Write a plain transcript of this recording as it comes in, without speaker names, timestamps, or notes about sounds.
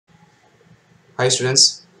Hi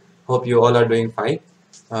students, hope you all are doing fine.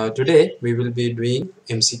 Today we will be doing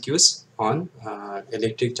MCQs on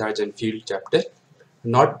electric charge and field chapter.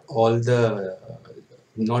 Not all the,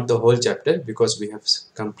 not the whole chapter because we have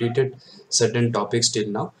completed certain topics till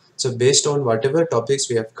now. So based on whatever topics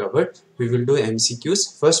we have covered, we will do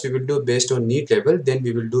MCQs. First we will do based on NEET level, then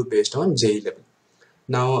we will do based on JEE level.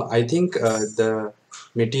 Now I think the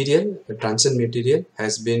material, the Transcend material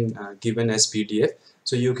has been given as PDF.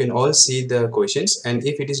 So you can all see the questions, and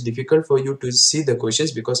if it is difficult for you to see the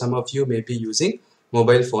questions because some of you may be using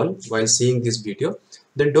mobile phone while seeing this video,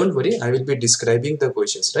 then don't worry, I will be describing the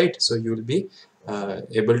questions, right? So you will be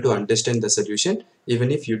able to understand the solution even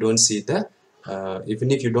if you don't see the even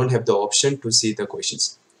if you don't have the option to see the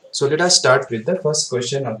questions. So let us start with the first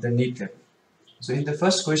question of the NEET level. So in the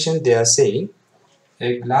first question they are saying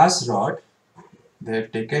a glass rod, they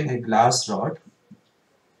have taken a glass rod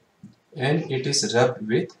and it is rubbed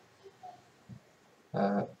with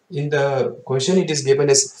in the question it is given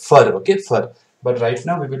as fur, okay, fur, but right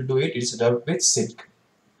now we will do it, it's rubbed with silk,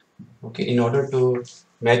 okay. In order to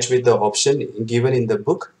match with the option given in the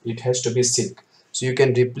book, it has to be silk, so you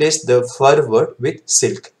can replace the fur word with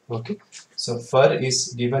silk, okay. So fur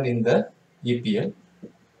is given in the EPL,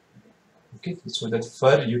 okay, so that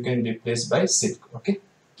fur you can replace by silk, okay.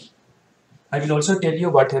 I will also tell you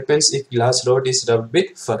what happens if glass rod is rubbed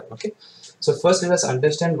with fur. Okay. So first let us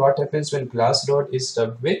understand what happens when glass rod is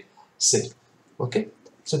rubbed with silk. Okay.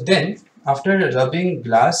 So then after rubbing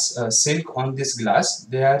glass silk on this glass,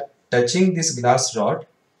 they are touching this glass rod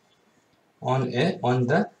on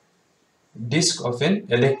the disc of an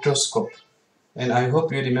electroscope. And I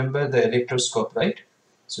hope you remember the electroscope, right?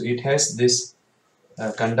 So it has this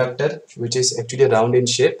conductor which is actually round in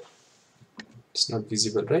shape. It's not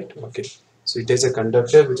visible, right? Okay, so it has a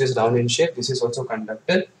conductor which is round in shape. This is also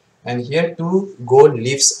conductor, and here two gold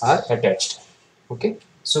leaves are attached, okay.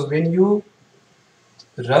 So when you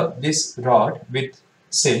rub this rod with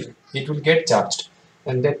silk, it will get charged,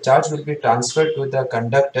 and that charge will be transferred to the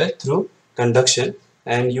conductor through conduction,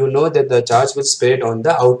 and you know that the charge will spread on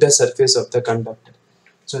the outer surface of the conductor.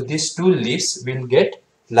 So these two leaves will get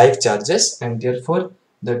like charges, and therefore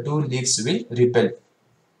the two leaves will repel,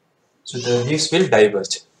 so the leaves will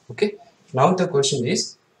diverge, okay. Now the question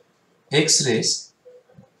is, X-rays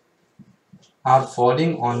are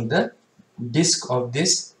falling on the disc of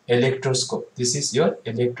this electroscope. This is your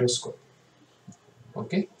electroscope,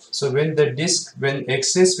 okay. So when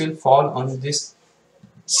X-rays will fall on this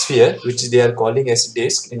sphere, which they are calling as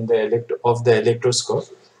disc in the of the electroscope,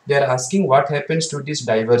 they are asking what happens to this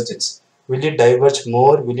divergence. Will it diverge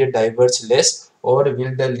more, will it diverge less, or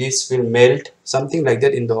will the leaves will melt, something like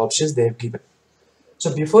that in the options they have given.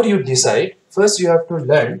 So before you decide, first you have to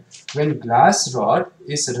learn, when glass rod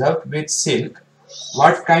is rubbed with silk,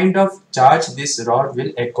 what kind of charge this rod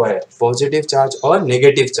will acquire, positive charge or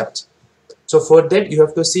negative charge. So for that you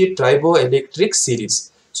have to see triboelectric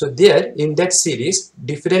series. So there in that series,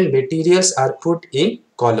 different materials are put in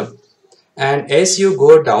column, and as you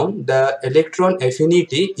go down, the electron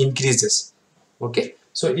affinity increases, okay.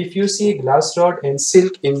 So if you see glass rod and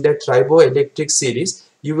silk in the triboelectric series,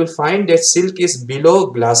 you will find that silk is below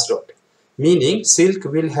glass rod, meaning silk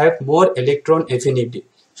will have more electron affinity,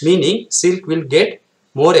 meaning silk will get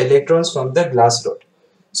more electrons from the glass rod.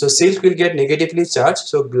 So silk will get negatively charged,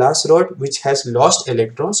 so glass rod which has lost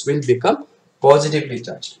electrons will become positively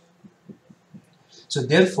charged. So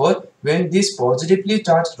therefore, when this positively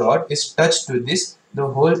charged rod is touched to this, the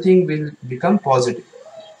whole thing will become positive,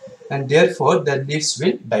 and therefore the leaves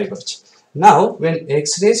will diverge. Now when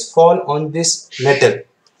X-rays fall on this metal,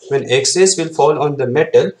 when X-rays will fall on the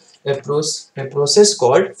metal, a process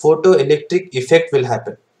called photoelectric effect will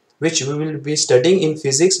happen, which we will be studying in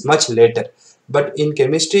physics much later. But in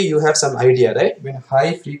chemistry you have some idea, right? When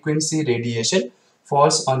high frequency radiation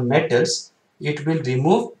falls on metals, it will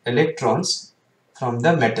remove electrons from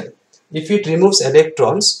the metal. If it removes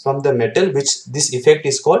electrons from the metal, which this effect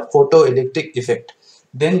is called photoelectric effect,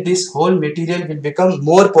 then this whole material will become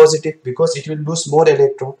more positive because it will lose more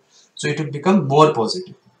electron. So it will become more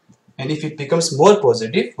positive. And if it becomes more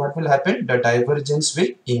positive, what will happen? The divergence will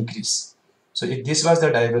increase. So if this was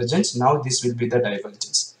the divergence, now this will be the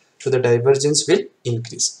divergence. So the divergence will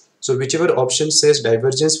increase. So whichever option says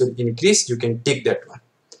divergence will increase, you can tick that one.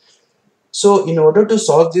 So in order to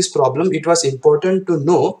solve this problem, it was important to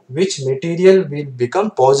know which material will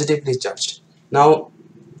become positively charged. Now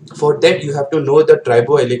for that you have to know the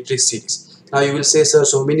triboelectric series. Now you will say, sir,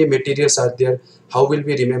 so many materials are there, how will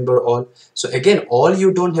we remember all? So again, all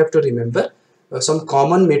you don't have to remember, some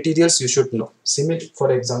common materials you should know.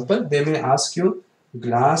 For example, they may ask you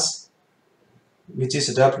glass which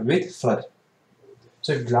is rubbed with fur.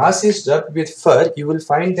 So if glass is rubbed with fur, you will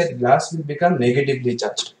find that glass will become negatively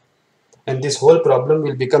charged, and this whole problem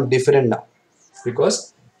will become different now,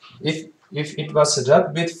 because if it was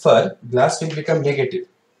rubbed with fur, glass will become negative.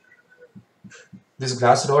 This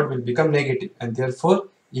glass rod will become negative, and therefore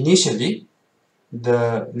initially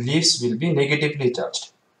the leaves will be negatively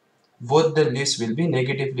charged. Both the leaves will be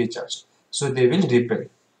negatively charged, so they will repel.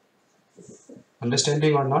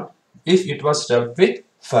 Understanding or not? If it was rubbed with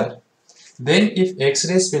fur, then if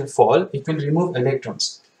X-rays will fall, it will remove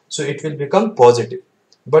electrons, so it will become positive,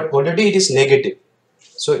 but already it is negative.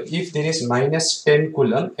 So if there is minus 10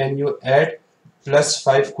 coulomb and you add plus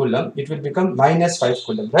 5 coulomb, it will become minus 5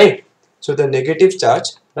 coulomb, right? So the negative charge,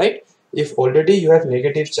 right? If already you have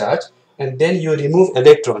negative charge and then you remove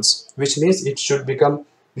electrons, which means it should become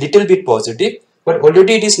little bit positive, but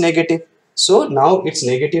already it is negative. So now its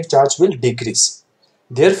negative charge will decrease.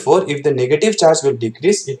 Therefore, if the negative charge will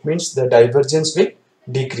decrease, it means the divergence will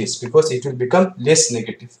decrease because it will become less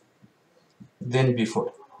negative than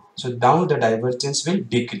before. So now the divergence will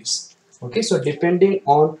decrease. Okay, so depending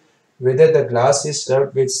on whether the glass is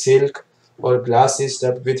rubbed with silk or glass is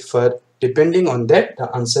rubbed with fur, depending on that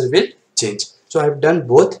the answer will change. So I have done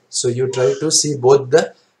both. So you try to see both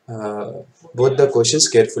the questions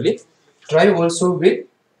carefully. Try also with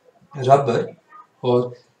rubber,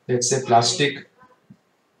 or let's say plastic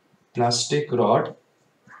rod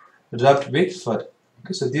rubbed with fur.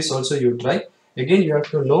 Okay, so this also you try. Again, you have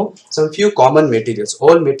to know some few common materials.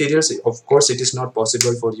 All materials, of course, it is not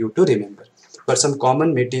possible for you to remember, but some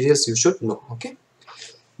common materials you should know. Okay,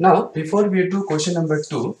 now before we do question number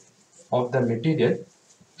 2 of the material,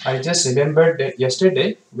 I just remembered that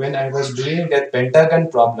yesterday when I was doing that pentagon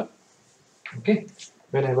problem. Okay,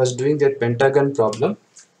 when I was doing that pentagon problem,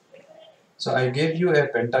 so I gave you a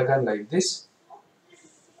pentagon like this,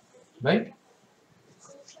 right?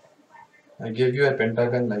 I gave you a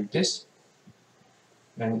pentagon like this,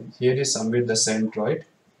 and here is somewhere the centroid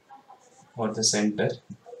or the center.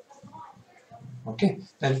 Okay,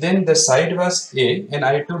 and then the side was A, and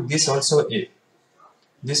I took this also A.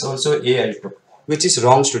 This also A I took, which is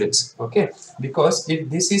wrong, students. Okay, because if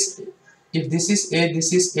this is A, this is A,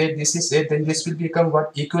 this is A, then this will become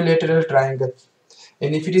what? Equilateral triangle.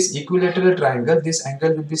 And if it is equilateral triangle, this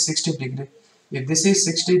angle will be 60 degree. If this is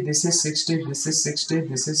 60, this is 60, this is 60,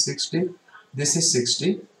 this is 60, this is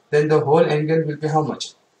 60, then the whole angle will be how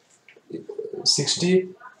much? 60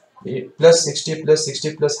 plus 60 plus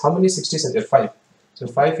 60 plus how many 60s are there? 5. So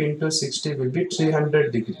 5 into 60 will be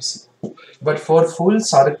 300 degrees. But for full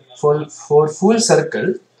circle,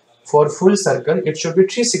 it should be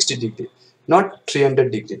 360 degree, not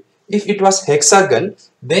 300 degree. If it was hexagon,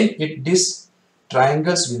 then these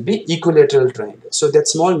triangles will be equilateral triangle. So that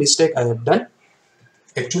small mistake I have done.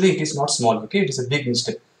 Actually, it is not small. Okay, it is a big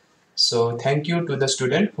mistake. So thank you to the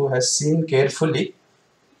student who has seen carefully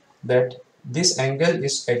that this angle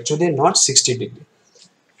is actually not 60 degree.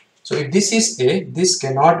 So if this is A, this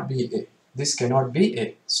cannot be A. This cannot be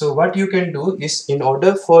A. So what you can do is, in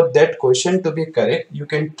order for that question to be correct, you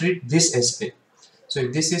can treat this as A. So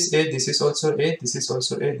if this is A, this is also A, this is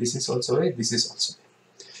also A, this is also A, this is also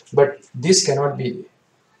A. But this cannot be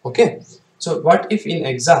A. Okay. So what if in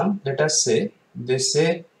exam, let us say, they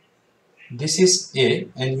say this is A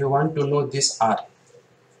and you want to know this R.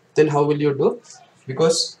 Then how will you do?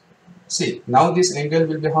 Because see, now this angle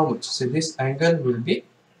will be how much? So this angle will be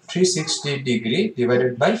 360 degree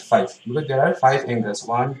divided by 5, because there are 5 angles,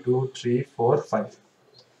 1, 2, 3, 4, 5.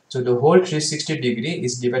 So the whole 360 degree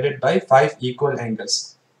is divided by 5 equal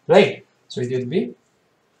angles, right? So it will be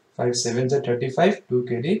 5 7s are 35, 2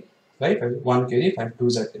 carry, right? 1 carry, 5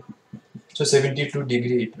 2s are 10. So 72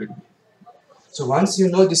 degree it will be. So once you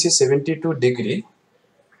know this is 72 degree,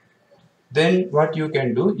 then what you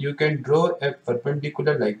can do, you can draw a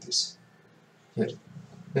perpendicular like this here.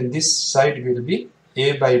 Then this side will be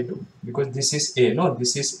A by 2, because this is A, no,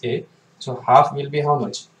 this is A. So half will be how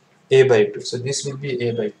much? A by 2. So this will be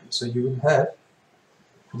A by 2. So you will have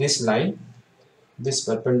this line, this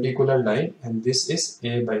perpendicular line, and this is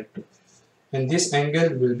A by 2. And this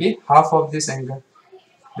angle will be half of this angle.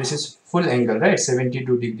 This is full angle, right?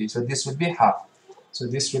 72 degrees. So this will be half. So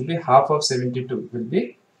this will be half of 72, will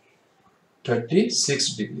be 36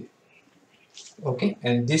 degree. Okay,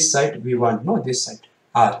 and this side we want, no, this side,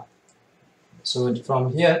 R. So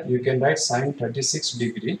from here you can write sine 36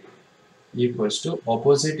 degree equals to,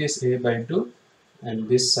 opposite is A by 2 and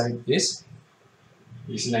this side is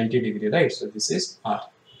 90 degree, right? So this is R,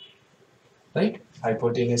 right?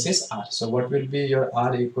 Hypotenuse is R. So what will be your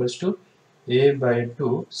R? Equals to A by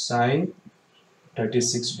 2 sine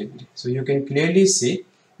 36 degree. So you can clearly see,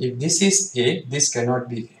 if this is A, this cannot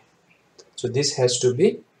be A. So this has to be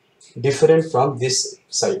different from this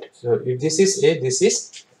side. So if this is A, this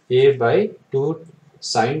is A by 2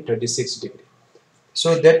 sine 36 degree.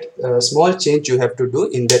 So that small change you have to do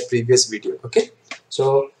in that previous video. Okay.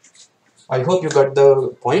 So I hope you got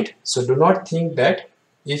the point. So do not think that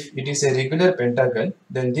if it is a regular pentagon,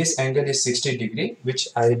 then this angle is 60 degree, which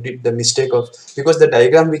I did the mistake of, because the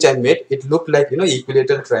diagram which I made, it looked like,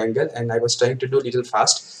 equilateral triangle, and I was trying to do little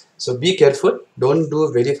fast. So be careful. Don't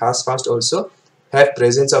do very fast also. Have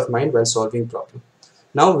presence of mind while solving problem.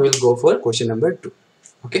 Now we will go for question number 2.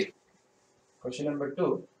 Okay. Question number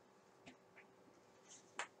 2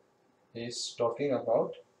 is talking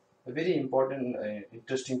about a very important,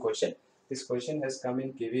 interesting question. This question has come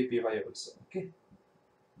in KVPY also. Okay.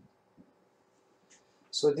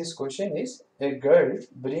 So this question is: a girl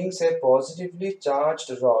brings a positively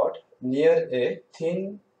charged rod near a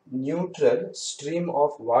thin neutral stream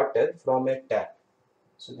of water from a tap.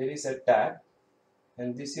 So there is a tap,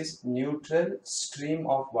 and this is neutral stream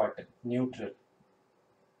of water. Neutral.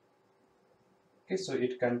 Okay, so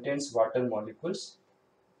it contains water molecules,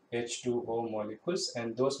 H2O molecules,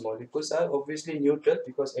 and those molecules are obviously neutral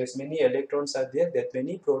because as many electrons are there, that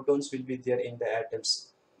many protons will be there in the atoms.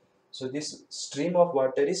 So this stream of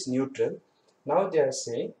water is neutral. Now they are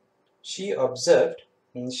saying she observed,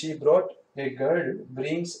 she brought, a girl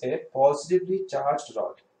brings a positively charged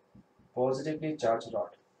rod. Positively charged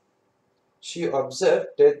rod. She observed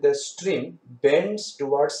that the stream bends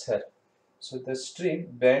towards her. So the stream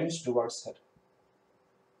bends towards her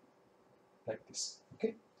like this.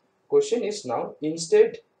 Okay. Question is now,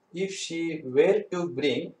 instead, if she were to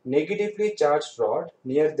bring negatively charged rod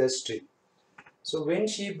near the stream. So when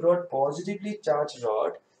she brought positively charged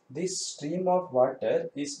rod, this stream of water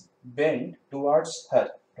is bent towards her.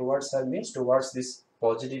 Towards her means towards this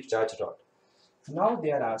positive charged rod. Now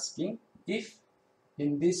they are asking, if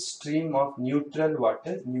in this stream of neutral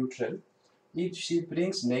water, neutral, if she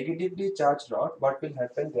brings negatively charged rod, what will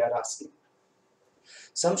happen? They are asking.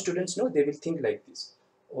 Some students know, they will think like this.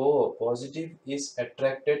 Oh, positive is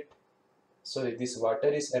attracted. Sorry, this water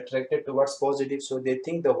is attracted towards positive, so they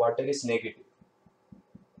think the water is negative,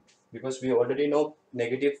 because we already know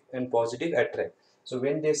negative and positive attract. So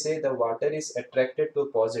when they say the water is attracted to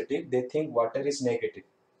positive, they think water is negative.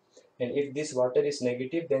 And if this water is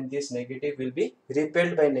negative, then this negative will be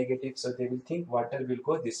repelled by negative. So they will think water will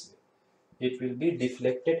go this way. It will be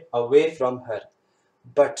deflected away from her.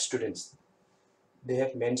 But students, they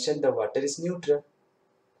have mentioned the water is neutral.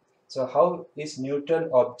 So how is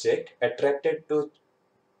neutral object attracted to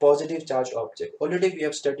positive charged object? Already we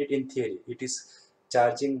have studied in theory. It is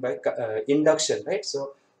charging by induction, right?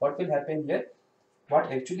 So what will happen here? What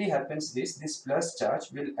actually happens is this plus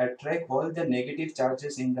charge will attract all the negative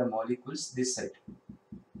charges in the molecules this side,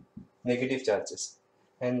 negative charges,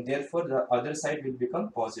 and therefore the other side will become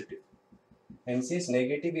positive. And since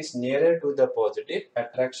negative is nearer to the positive,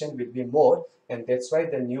 attraction will be more, and that's why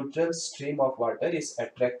the neutral stream of water is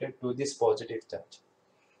attracted to this positive charge.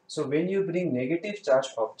 So when you bring negative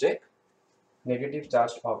charged object, negative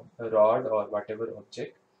charged of rod or whatever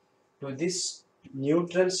object, to this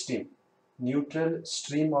neutral stream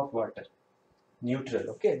of water, neutral,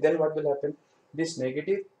 okay, then what will happen? This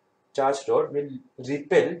negative charged rod will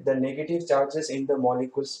repel the negative charges in the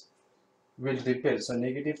molecules, will repel. So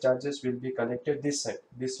negative charges will be collected this side.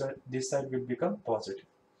 This side will become positive.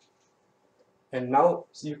 And now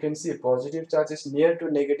you can see positive charge is near to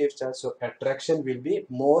negative charge, so attraction will be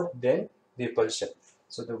more than repulsion.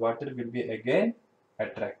 So the water will be again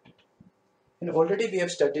attracted. And already we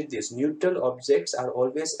have studied this. Neutral objects are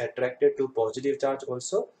always attracted to positive charge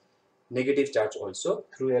also, negative charge also,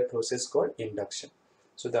 through a process called induction.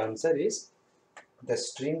 So the answer is the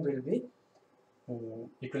stream will be,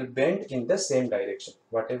 it will bend in the same direction.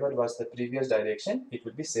 Whatever was the previous direction, it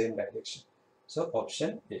will be same direction. So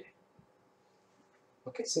option A.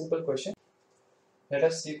 Okay, simple question. Let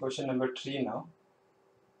us see question number 3 now.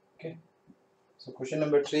 Okay, so question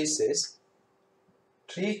number 3 says,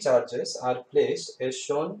 three charges are placed as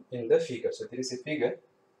shown in the figure. So there is a figure.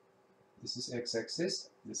 This is x-axis,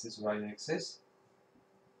 this is y-axis.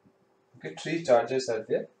 Okay, three charges are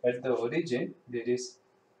there. At the origin, there is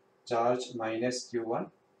charge minus q1,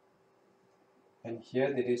 and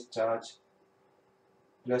here there is charge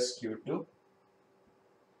plus q2.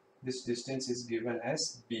 This distance is given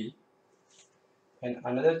as b, and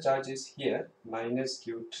another charge is here minus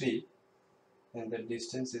q3, and the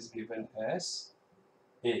distance is given as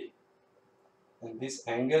a, and this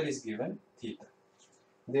angle is given theta.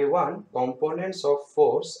 They want components of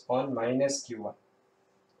force on minus q1.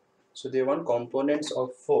 So they want components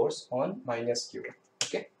of force on minus q1.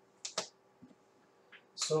 Okay.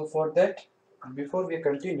 So for that, before we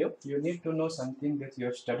continue, you need to know something that you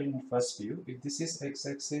have studied in first view. If this is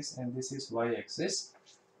x-axis and this is y-axis,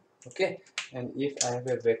 okay, and if I have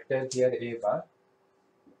a vector here a bar,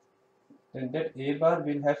 then that a bar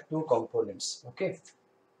will have two components, okay,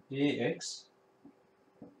 ax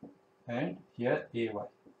and here ay.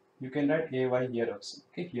 You can write ay here also,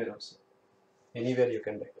 okay, here also, anywhere you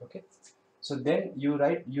can write, okay. So then you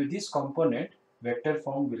write this component vector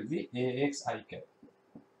form will be ax I cap.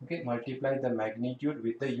 Okay, multiply the magnitude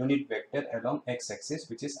with the unit vector along x-axis,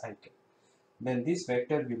 which is I cap. Then this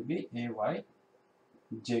vector will be ay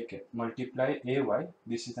j cap. Multiply ay,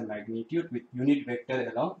 this is the magnitude, with unit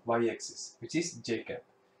vector along y-axis, which is j cap.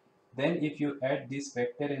 Then if you add this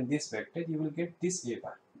vector and this vector, you will get this a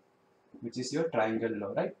bar, which is your triangle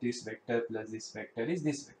law, right? This vector plus this vector is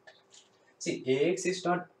this vector. See, ax is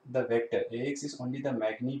not the vector. Ax is only the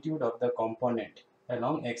magnitude of the component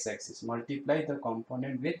along x-axis. Multiply the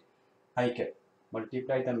component with I cap.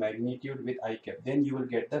 Multiply the magnitude with I cap. Then you will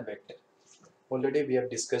get the vector. Already we have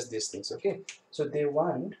discussed these things, okay? So they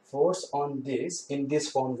want force on this in this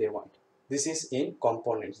form they want. This is in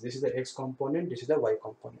components. This is the x component, this is the y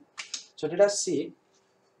component. So let us see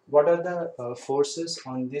what are the forces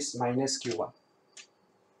on this minus q1.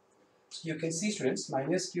 So you can see, students,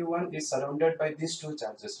 minus q1 is surrounded by these two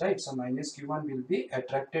charges, right? So minus q1 will be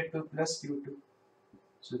attracted to plus q2.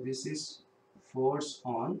 So this is force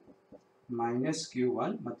on minus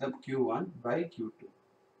q1, matlab q1 by q2,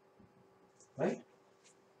 right?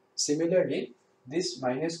 Similarly, this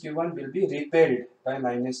minus q1 will be repelled by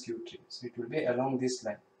minus q3. So it will be along this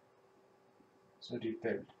line. So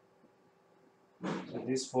repelled. So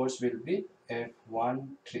this force will be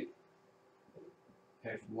F13.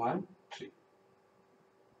 F13.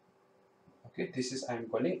 Okay, this is I am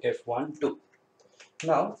calling F12.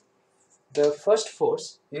 Now, the first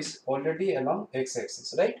force is already along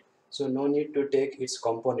x-axis, right? So no need to take its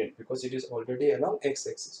component because it is already along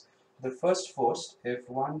x-axis. The first force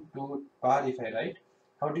F12 bar, if I write,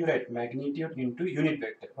 how do you write? Magnitude into unit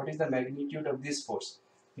vector. What is the magnitude of this force?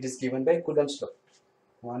 It is given by Coulomb's law.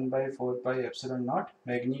 1 by 4 pi epsilon naught,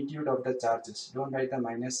 magnitude of the charges. Don't write the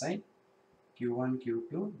minus sign. Q1,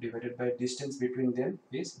 Q2 divided by distance between them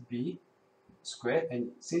is B square,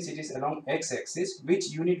 and since it is along x-axis,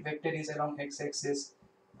 which unit vector is along x-axis?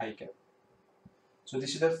 I cap. So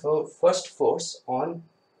this is the first force on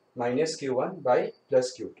minus q1 by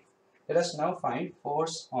plus q2. Let us now find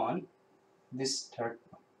force on this third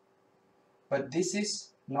one. But this is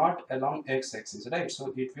not along x-axis, right?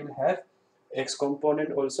 So it will have x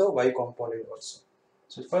component also, y component also.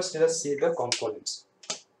 So first let us see the components.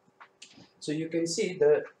 So you can see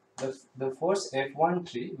the force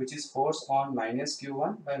F13, which is force on minus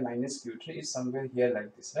q1 by minus q3, is somewhere here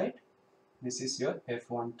like this, right? This is your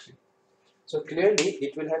F13. So clearly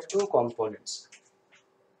it will have two components,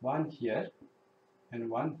 one here and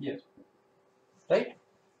one here, right?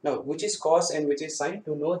 Now which is cos and which is sine?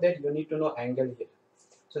 To know that you need to know angle here.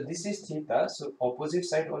 So this is theta, so opposite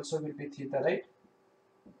side also will be theta, right?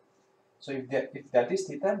 So if that is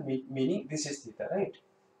theta, meaning this is theta, right?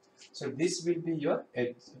 So this will be your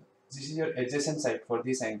edge. This is your adjacent side for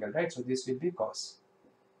this angle, right? So this will be cos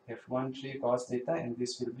F13 cos theta, and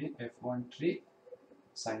this will be F13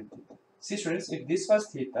 sin theta. See, students, if this was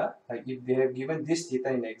theta, like if they have given this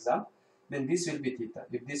theta in exam, then this will be theta.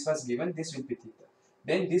 If this was given, this will be theta.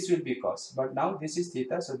 Then this will be cos. But now this is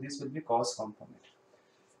theta, so this will be cos component.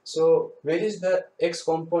 So where is the x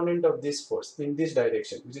component of this force? In this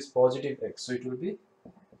direction, which is positive x. So it will be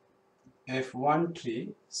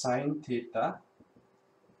F13 sin theta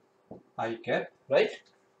I cap, right?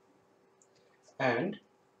 And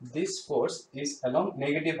this force is along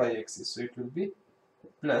negative y-axis, so it will be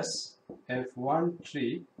plus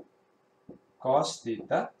F13 cos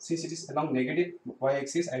theta. Since it is along negative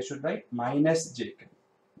y-axis, I should write minus j cap,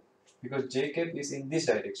 because j cap is in this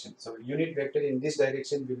direction. So unit vector in this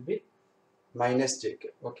direction will be minus j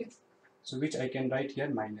cap, okay? So which I can write here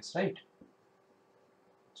minus, right?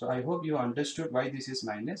 So I hope you understood why this is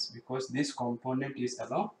minus, because this component is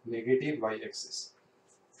along negative y-axis,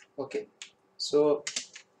 okay? So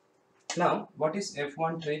now, what is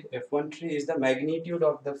F13? F13 is the magnitude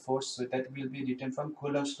of the force, so that will be written from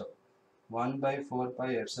Coulomb's law. 1 by 4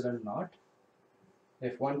 pi epsilon naught.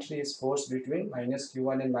 F13 is force between minus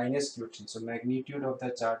q1 and minus q3. So magnitude of the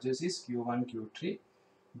charges is q1, q3.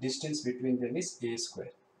 Distance between them is a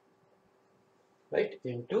square, right?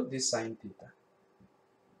 Into this sin theta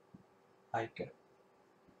I cap.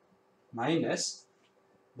 Minus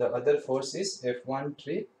the other force is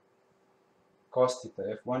F13 cos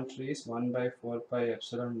theta. F13 is 1 by 4 pi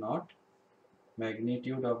epsilon naught.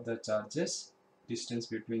 Magnitude of the charges, distance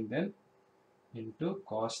between them into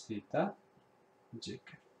cos theta j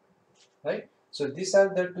cap, right? So these are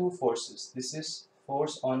the two forces. This is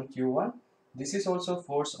force on Q1, this is also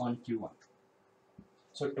force on Q1.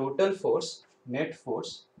 So total force, net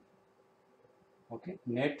force, okay,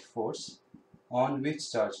 net force on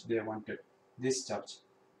which charge they wanted, this charge,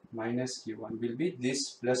 minus Q1 will be this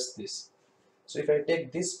plus this. So if I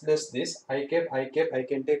take this plus this, I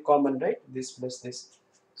can take common, right? This plus this.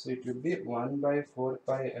 So it will be 1 by 4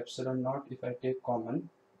 pi epsilon naught if I take common,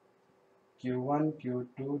 Q1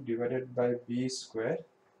 Q2 divided by B square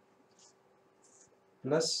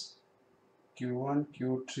plus Q1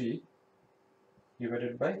 Q3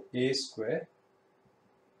 divided by A square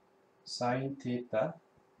sine theta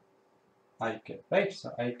I cap, right?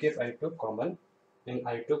 So I cap I took common and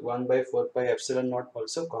I took 1 by 4 pi epsilon naught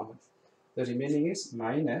also common. The remaining is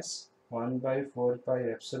minus 1 by 4 pi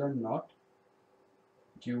epsilon naught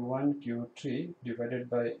Q1 Q3 divided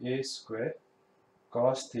by A square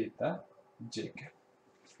cos theta j cap.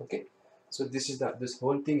 Okay, so this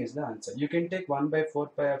whole thing is the answer. You can take 1 by 4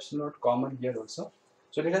 pi epsilon naught common here also.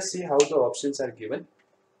 So let us see how the options are given.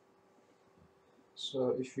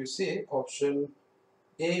 So if you see, option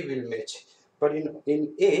A will match, but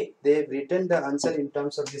in A they have written the answer in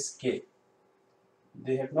terms of this k.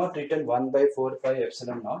 They have not written 1 by 4 pi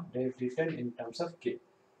epsilon naught, they have written in terms of k.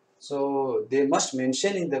 So they must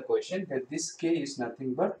mention in the question that this k is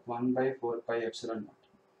nothing but 1 by 4 pi epsilon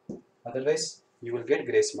naught. Otherwise you will get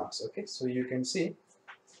grace marks. Okay, so you can see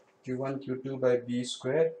Q1 Q2 by B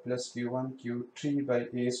square plus Q1 Q3 by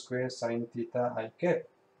A square sine theta I cap.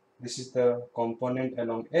 This is the component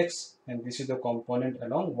along x and this is the component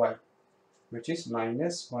along y, which is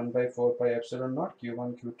minus 1 by 4 pi epsilon naught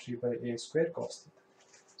Q1 Q3 by A square cos theta.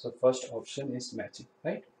 So first option is matching,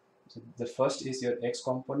 right? So the first is your x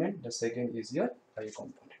component, the second is your y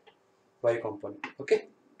component. Okay,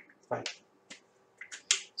 fine.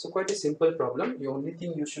 So quite a simple problem. The only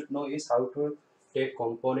thing you should know is how to take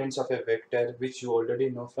components of a vector, which you already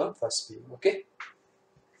know from first PU. Okay.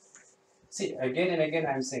 See, again and again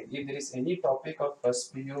I am saying, if there is any topic of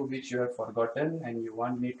first PU which you have forgotten and you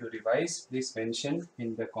want me to revise, please mention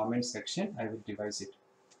in the comment section. I will revise it.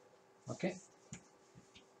 Okay.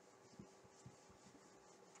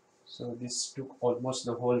 So this took almost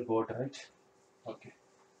the whole board, right? Okay.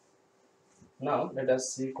 Now let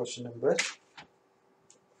us see question number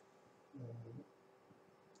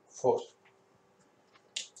 4.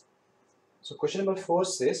 So question number 4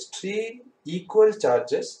 says 3 equal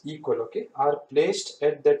charges, okay, are placed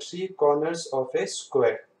at the 3 corners of a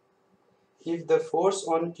square. If the force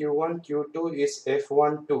on Q1, Q2 is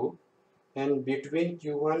F12 and between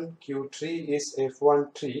Q1, Q3 is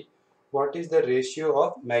F13, what is the ratio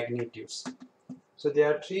of magnitudes? So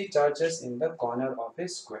there are 3 charges in the corner of a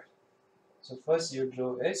square. So first you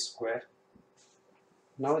draw a square.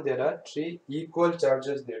 Now there are 3 equal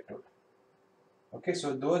charges there too. Okay,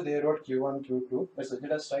 so though they wrote Q1, Q2,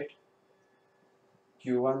 let us write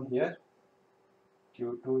Q1 here,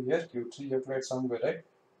 Q2 here, Q3 you have to write somewhere, right?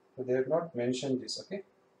 So they have not mentioned this, okay?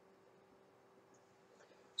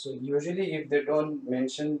 So usually if they don't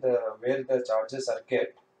mention where the charges are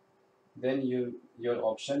kept, then your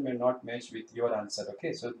option may not match with your answer,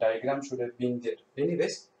 okay? So diagram should have been there.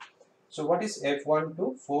 Anyways, so what is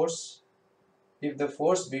F12? Force, if the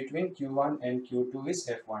force between Q1 and Q2 is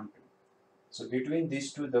F12. So between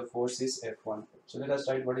these two, the force is F12. So let us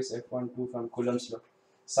write what is F12 from Coulomb's law.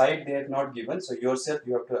 Side they have not given, so yourself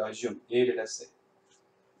you have to assume A, let us say.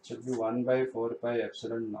 So it will be 1 by 4 pi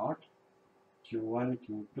epsilon naught Q1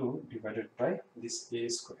 Q2 divided by this A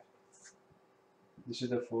square. This is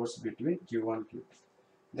the force between Q1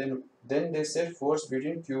 Q2. Then they said force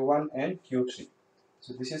between Q1 and Q3.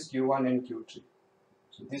 So this is Q1 and Q3.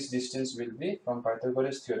 So this distance will be from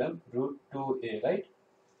Pythagoras theorem root 2A, right?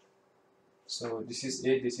 So this is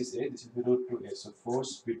A, this is A, this will be root 2A. So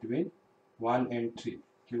force between 1 and 3,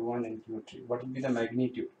 Q1 and Q3. What will be the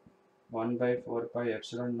magnitude? 1 by 4 pi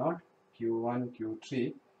epsilon naught Q1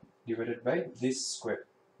 Q3 divided by this square,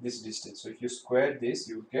 this distance. So if you square this,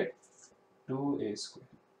 you will get 2A square.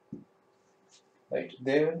 Right?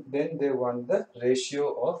 Then they want the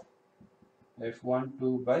ratio of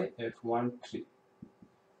F12 by F13.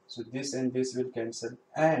 So this and this will cancel.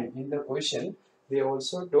 And in the question, they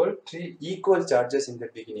also told 3 equal charges in the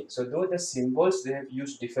beginning. So though the symbols they have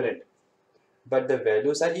used different, but the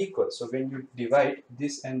values are equal. So when you divide,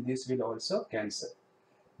 this and this will also cancel.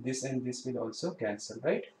 This and this will also cancel,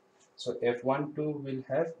 right? So F12 will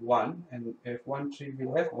have 1 and F13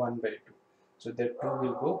 will have 1 by 2. So that 2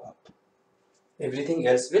 will go up. Everything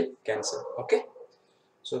else will cancel. Okay.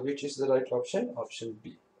 So which is the right option? Option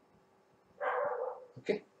B.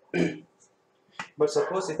 Okay. But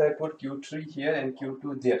suppose if I put Q3 here and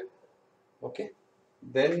Q2 there, okay,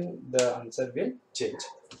 then the answer will change,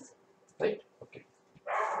 right? Okay.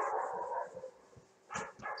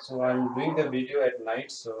 So I'm doing the video at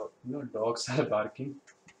night, so dogs are barking,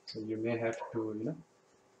 so you may have to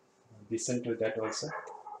listen to that also.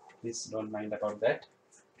 Please don't mind about that.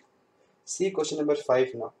 See question number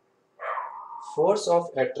 5 now. Force of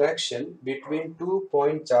attraction between 2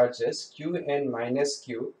 point charges Q and minus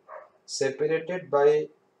Q separated by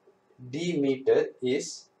d meter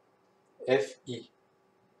is Fe.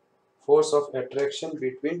 Force of attraction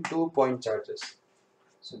between 2 point charges.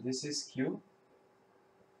 So this is Q,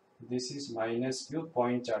 this is minus Q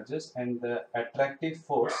point charges, and the attractive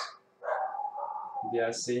force they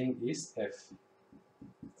are saying is F.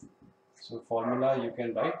 So formula you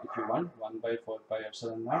can write if you want, 1 by 4 pi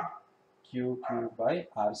epsilon naught Q by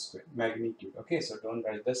R square, magnitude. Okay, so don't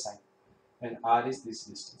write the sign. And R is this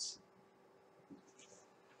distance.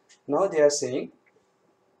 Now they are saying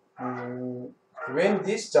when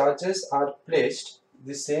these charges are placed,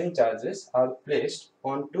 the same charges are placed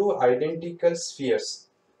on two identical spheres,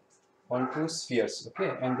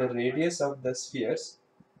 okay, and the radius of the spheres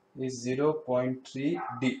is 0.3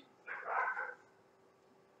 d,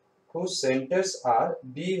 whose centers are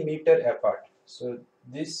d meter apart. So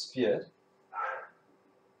this sphere,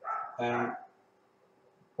 and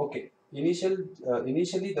okay,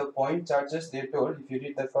 initially the point charges they told, if you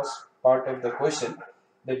read the first part of the question,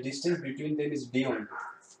 the distance between them is d only.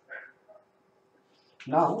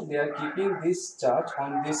 Now they are keeping this charge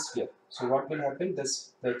on this sphere. So what will happen?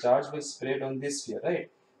 The charge will spread on this sphere, right?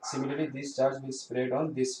 Similarly, this charge will spread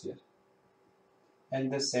on this sphere.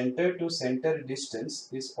 And the center to center distance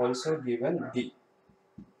is also given d.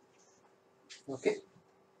 Okay.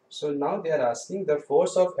 So now they are asking the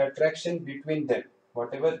force of attraction between them.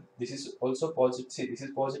 Whatever, this is also positive. See, this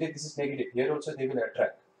is positive, this is negative. Here also they will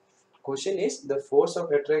attract. Question is, the force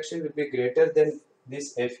of attraction will be greater than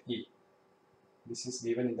this Fe. This is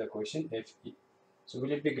given in the question, Fe. So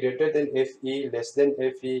will it be greater than Fe, less than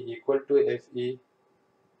Fe, equal to Fe,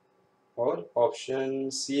 or option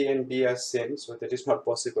C and D are same? So that is not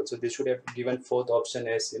possible. So they should have given fourth option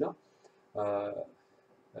as uh,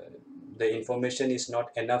 the information is not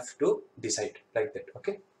enough to decide like that.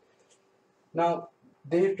 Okay. Now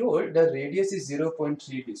they told the radius is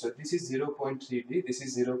 0.3d. So this is 0.3d. This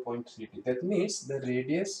is 0.3d. That means the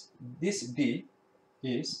radius, this d,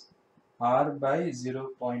 is r by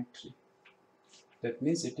 0.3. That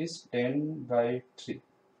means it is 10 by 3.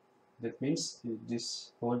 That means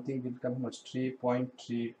this whole thing will come much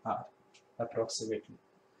 3.3 r approximately.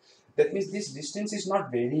 That means this distance is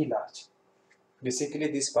not very large. Basically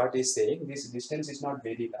this part is saying this distance is not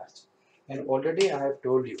very large. And already I have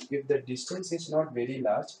told you, if the distance is not very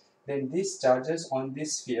large, then these charges on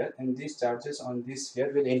this sphere and these charges on this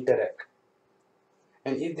sphere will interact.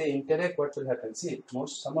 And if they interact, what will happen? See,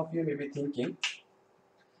 some of you may be thinking,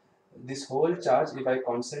 this whole charge if I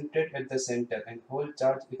concentrate at the center and whole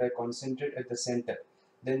charge if I concentrate at the center,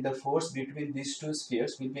 then the force between these two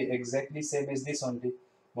spheres will be exactly same as this only,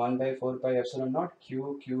 1 by 4 pi epsilon naught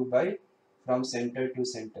q by from center to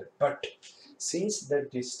center. But since the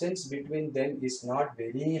distance between them is not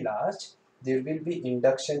very large, there will be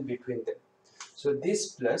induction between them. So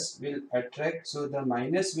this plus will attract, so the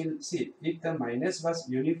minus will, see, if the minus was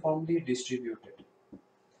uniformly distributed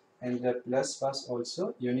and the plus was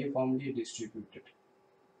also uniformly distributed.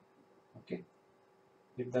 Okay,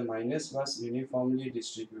 if the minus was uniformly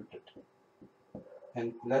distributed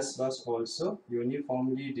and plus was also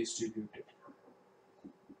uniformly distributed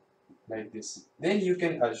like this, then you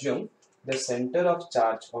can assume the center of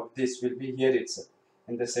charge of this will be here itself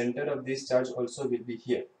and the center of this charge also will be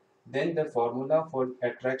here. Then the formula for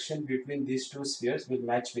attraction between these two spheres will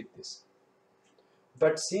match with this.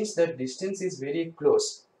 But since the distance is very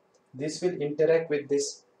close, this will interact with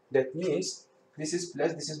this. That means this is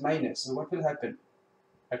plus, this is minus. So what will happen?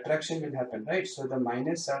 Attraction will happen, right? So the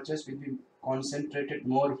minus charges will be concentrated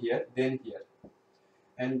more here than here.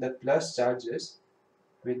 And the plus charges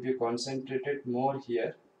will be concentrated more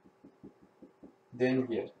here than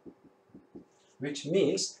here. Which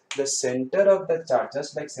means the center of the charge,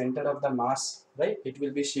 just like center of the mass, right? It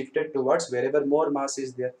will be shifted towards wherever more mass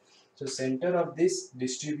is there. So center of this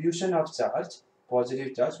distribution of charge,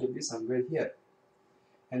 positive charge, will be somewhere here.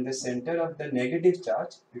 And the center of the negative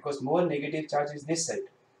charge, because more negative charge is this side,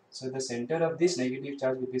 so the center of this negative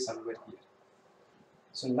charge will be somewhere here.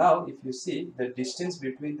 So now if you see, the distance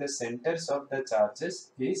between the centers of the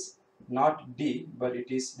charges is not d, but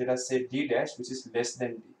it is, let us say d dash, which is less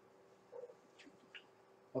than d.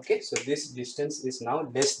 Okay, so this distance is now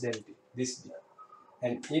less than d, this d.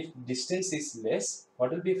 And if distance is less,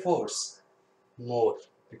 what will be force? More,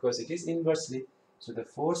 because it is inversely. So the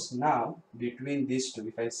force now between these two,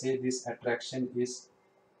 if I say this attraction is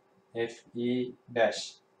Fe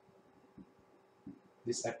dash,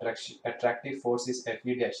 this attractive force is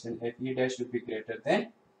Fe dash, then Fe dash will be greater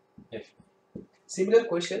than Fe. Similar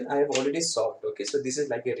question I have already solved. Okay, so this is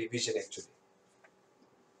like a revision actually.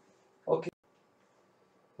 Okay,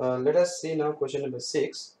 let us see now question number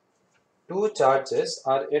 6. Two charges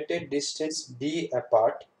are at a distance d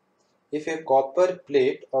apart. If a copper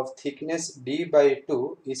plate of thickness d by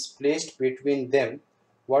 2 is placed between them,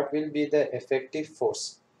 what will be the effective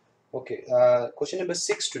force? Okay, question number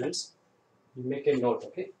 6, students. You make a note.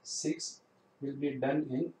 Okay, 6 will be done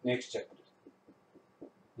in next chapter.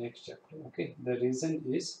 Next chapter. Okay, the reason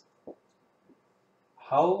is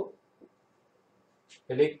how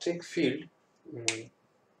electric field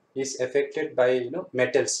is affected by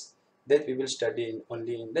metals, that we will study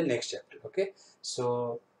only in the next chapter. Okay,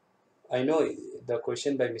 so I know the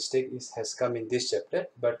question by mistake has come in this chapter,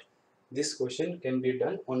 but this question can be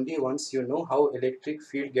done only once you know how electric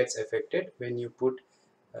field gets affected when you put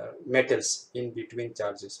metals in between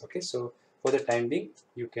charges. Okay, so for the time being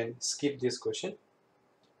you can skip this question,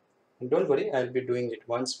 and don't worry, I'll be doing it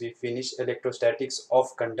once we finish electrostatics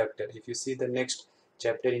of conductor. If you see the next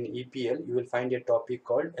chapter in EPL, you will find a topic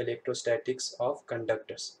called electrostatics of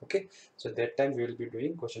conductors. Okay, so that time we will be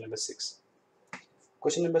doing question number 6.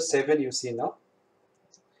 Question number 7, you see now.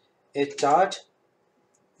 A charge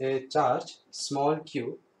small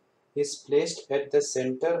q is placed at the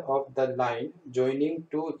center of the line joining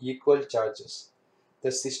two equal charges.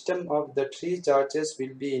 The system of the three charges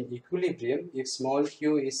will be in equilibrium if small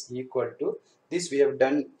q is equal to, this we have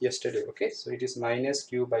done yesterday. Okay, so it is minus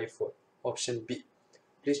q by 4, option B.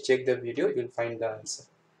 Please check the video, you will find the answer,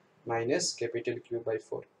 minus capital Q by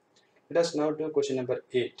 4. Let us now do question number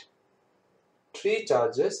 8. Three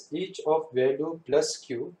charges, each of value plus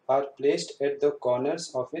q, are placed at the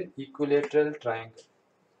corners of an equilateral triangle.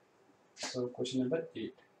 So question number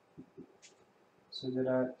 8. So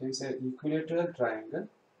there is an equilateral triangle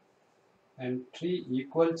and three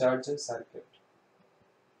equal charges are kept.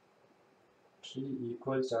 Three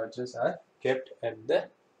equal charges are kept at the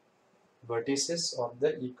vertices of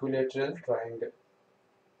the equilateral triangle.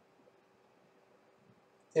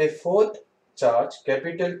 A fourth charge,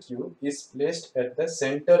 capital Q, is placed at the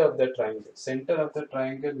center of the triangle. Center of the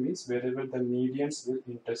triangle means wherever the medians will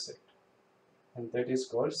intersect, and that is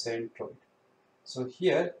called centroid. So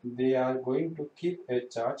here they are going to keep a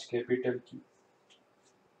charge capital Q.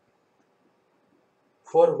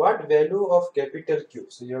 For what value of capital Q?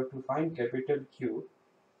 So you have to find capital Q.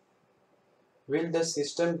 Will the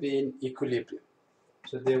system be in equilibrium?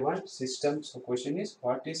 So they want system. So question is,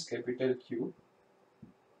 what is capital Q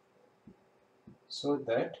so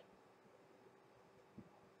that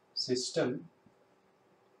system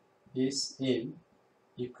is in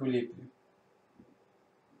equilibrium?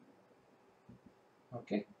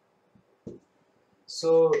 Okay,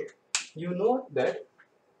 so you know that,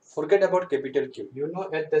 forget about capital Q, you know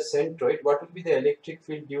at the centroid what will be the electric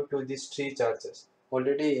field due to these three charges.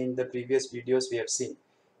 Already in the previous videos we have seen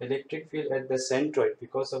electric field at the centroid,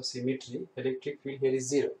 because of symmetry electric field here is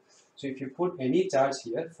 0. So if you put any charge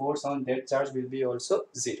here, force on that charge will be also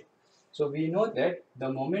 0. So we know that the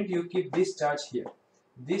moment you keep this charge here,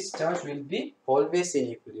 this charge will be always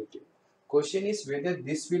in equilibrium. Question is whether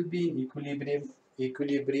this will be in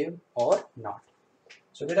equilibrium or not.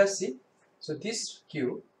 So let us see. So this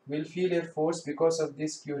Q will feel a force because of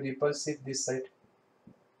this Q repulsive this side.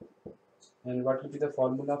 And what will be the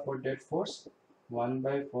formula for that force? 1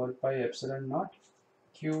 by 4 pi epsilon naught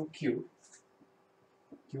Q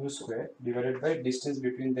square divided by distance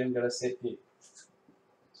between them, let us say A.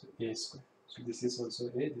 So A square. So this is also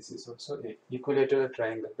A, this is also A. Equilateral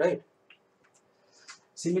triangle, right?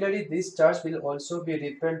 Similarly, this charge will also be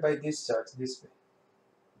repelled by this charge this way.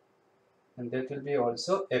 And that will be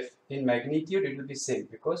also F. In magnitude it will be same,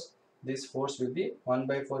 because this force will be 1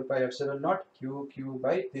 by 4 pi epsilon naught Q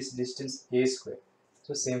by this distance A square.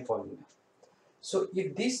 So same formula. So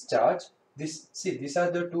if this charge, these are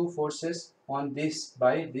the two forces on this,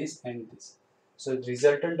 by this and this. So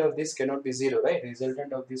resultant of this cannot be 0, right?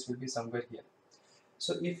 Resultant of this will be somewhere here.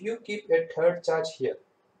 So if you keep a third charge here,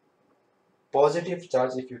 positive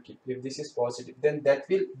charge, if you keep, if this is positive, then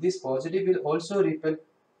this positive will also repel.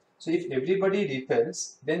 So if everybody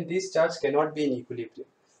repels, then this charge cannot be in equilibrium.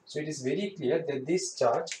 So it is very clear that this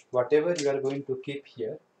charge, whatever you are going to keep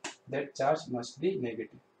here, that charge must be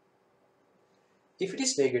negative. If it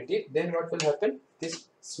is negative, then what will happen? This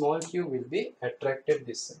small q will be attracted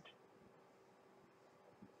this side.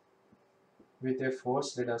 with a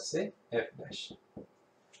force, let us say F dash.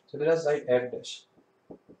 So let us write F dash.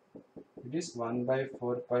 It is 1 by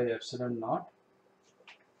 4 pi epsilon naught,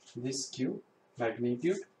 this Q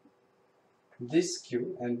magnitude, this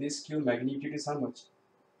Q, and this Q magnitude is how much?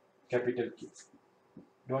 Capital Q.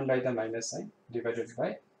 Don't write the minus sign, divided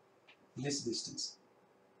by this distance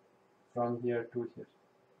from here to here.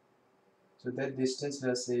 So that distance,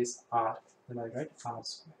 let us say, is R. Then I write R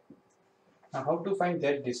square. Now how to find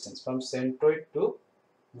that distance from centroid to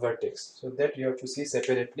vertex? So that you have to see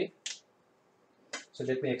separately. So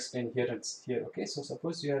let me explain here and here. Okay, so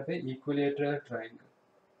suppose you have an equilateral triangle.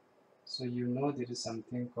 So you know there is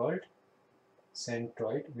something called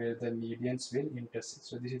centroid where the medians will intersect.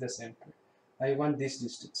 So this is the centroid. I want this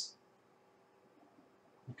distance.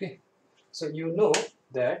 Okay, so you know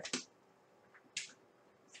that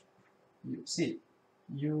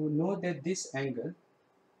you know that this angle,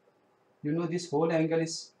 you know this whole angle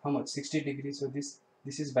is how much? 60 degrees. So this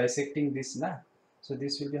is bisecting this now. So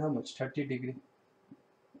this will be how much? 30 degree.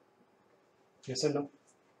 Yes or no?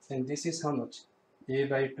 And this is how much? A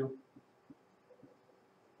by 2.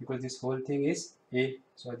 Because this whole thing is A.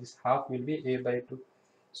 So this half will be A by 2.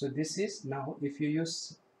 So this is now, if you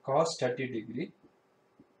use cos 30 degree,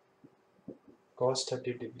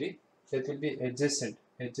 that will be adjacent.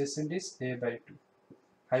 Adjacent is A by 2.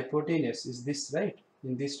 Hypotenuse is this, right?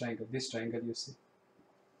 In this triangle you see.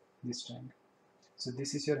 This triangle. So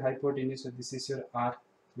this is your hypotenuse. So this is your R,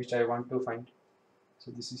 which I want to find.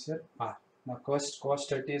 So this is your R. Now cos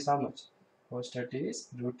 30 is how much? Cos 30 is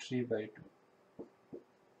root 3 by 2.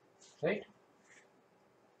 Right?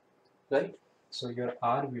 Right? So your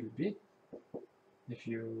R will be, if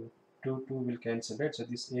you 2 will cancel, right? So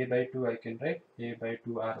this A by 2 I can write A by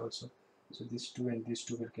 2 R also. So this 2 and this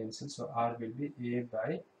 2 will cancel. So R will be A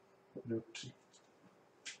by root 3.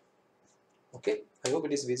 Okay, I hope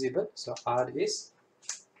it is visible. So R is,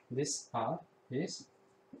 this R is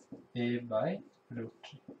A by root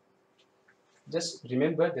 3. Just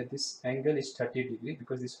remember that this angle is 30 degree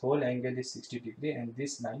because this whole angle is 60 degree, and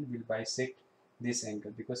this line will bisect this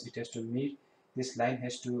angle because it has to meet, this line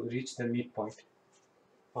has to reach the midpoint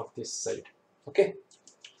of this side. Okay,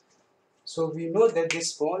 so we know that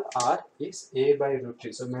this small r is A by root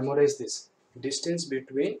 3. So memorize this. Distance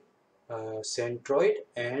between centroid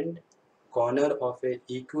and corner of a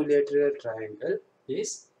equilateral triangle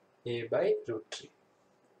is A by root 3.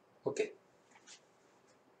 Okay,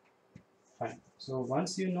 fine. So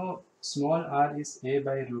once you know small r is A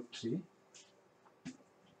by root 3,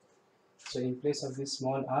 so in place of this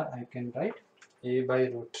small r I can write A by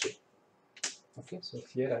root 3. Okay, so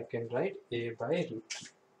here I can write A by root 3.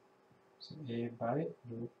 So A by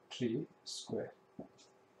root 3 square.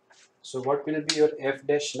 So what will be your F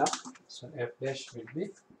dash now? So F dash will be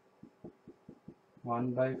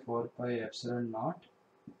 1 by 4 pi epsilon naught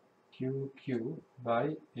QQ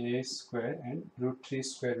by A square, and root 3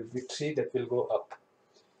 square will be 3, that will go up.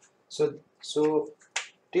 So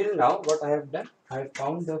till now what I have done, I have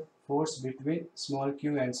found the force between small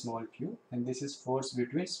q and small q, and this is force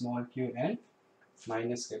between small q and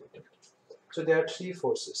minus capital Q. So there are 3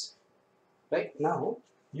 forces. Right now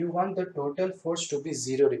you want the total force to be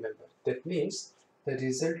 0, remember. That means the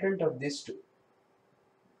resultant of these two,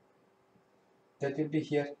 that will be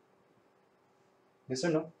here. Yes or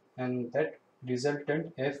no? And that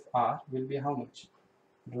resultant Fr will be how much?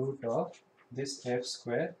 Root of this F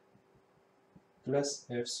square plus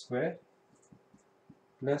F square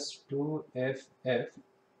plus 2FF.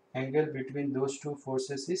 Angle between those two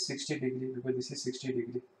forces is 60 degree because this is 60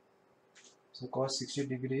 degree. So cos 60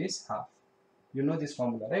 degree is half. You know this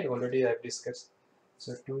formula, right? Already I have discussed.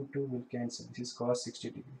 So 2 will cancel. This is cos 60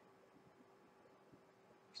 degree.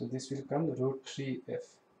 So this will come root 3f.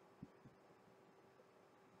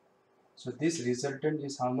 So this resultant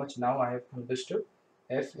is how much now I have understood.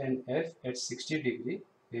 F and F at 60 degree,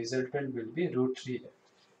 resultant will be root 3f.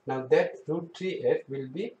 Now that root 3f will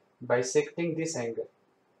be bisecting this angle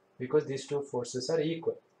because these two forces are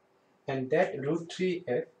equal. And that root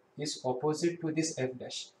 3f is opposite to this f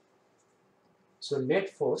dash. So net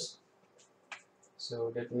force,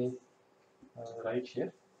 so let me write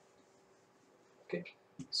here. Okay,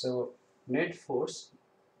 so net force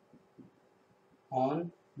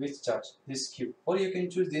on which charge? This q, or you can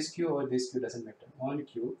choose this q or this q, doesn't matter. On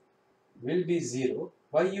q will be 0.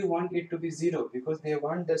 Why you want it to be 0? Because they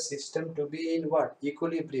want the system to be in what?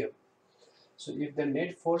 Equilibrium. So if the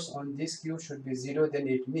net force on this q should be 0, then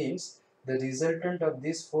it means the resultant of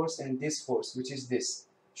this force and this force, which is this,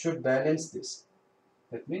 should balance this.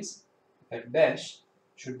 That means f dash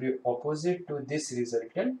should be opposite to this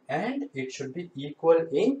resultant and it should be equal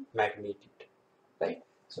in magnitude, right?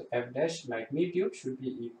 So F dash magnitude should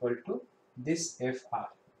be equal to this Fr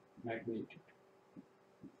magnitude.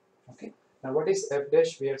 Okay. Now what is F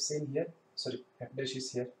dash? We have seen here. Sorry, F dash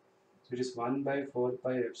is here. So it is 1 by 4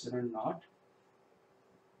 pi epsilon naught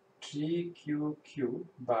 3QQ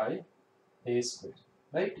by A square,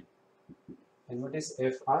 right? And what is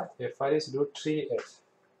Fr? Fr is root 3F.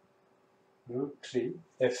 Root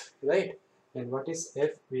 3F, right? And what is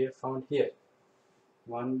F? We have found here.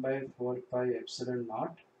 1 by 4 pi epsilon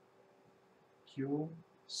naught Q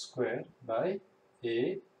square by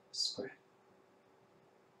A square.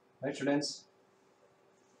 Right, students?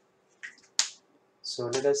 So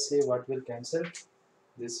let us see what will cancel.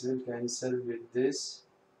 This will cancel with this.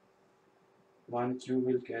 1Q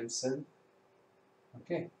will cancel.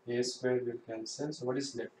 Okay, A square will cancel. So what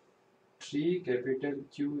is left? 3 capital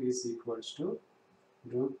Q is equals to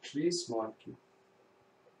root 3 small q.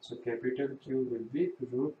 So capital Q will be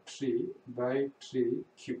root 3 by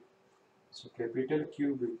 3Q. So capital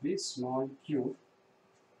Q will be small q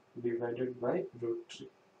divided by root 3.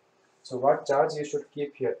 So what charge you should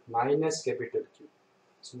keep here? Minus capital Q.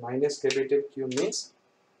 So minus capital Q means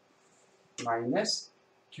minus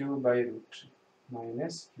Q by root 3.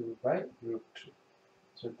 Minus Q by root 3.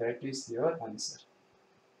 So that is your answer.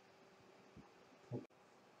 Okay.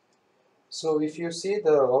 So if you see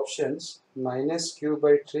the options, minus Q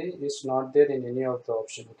by 3 is not there in any of the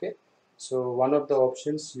option. Okay. So one of the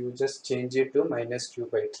options you just change it to minus Q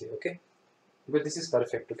by 3. Okay. But this is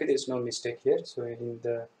perfect. Okay. There is no mistake here. So in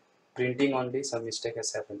the printing only some mistake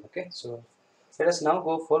has happened. Okay. So let us now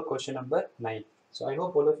go for question number 9. So I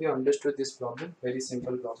hope all of you understood this problem. Very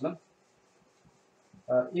simple problem.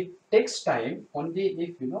 It takes time only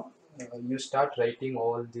if you start writing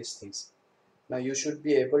all these things. Now you should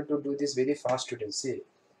be able to do this very fast, students. See,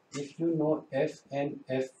 if you know F and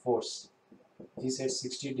F force is at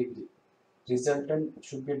 60 degree, resultant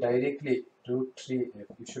should be directly root 3F.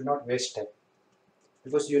 You should not waste time,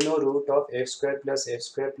 because you know root of F square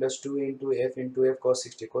plus 2 into F cos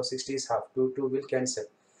 60. Cos 60 is half. 2 will cancel.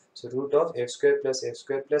 So root of F square plus F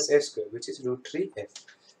square, which is root 3F.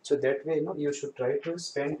 So that way, you should try to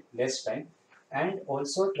spend less time, and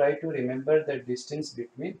also try to remember the distance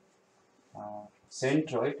between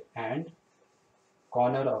centroid and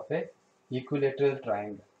corner of a equilateral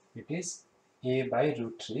triangle. It is A by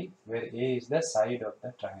root 3, where A is the side of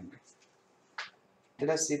the triangle. Let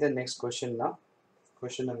us see the next question now.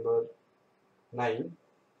 Question number 9.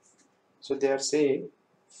 So they are saying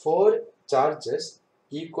 4 charges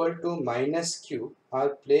equal to minus q are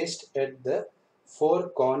placed at the 4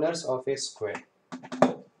 corners of a square.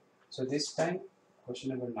 So this time, question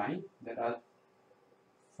number 9, there are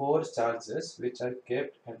 4 charges which are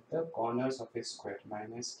kept at the corners of a square.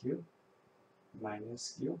 Minus q,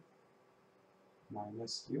 minus q,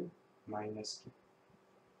 minus q, minus q.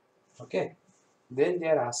 Okay. Then they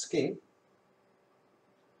are asking,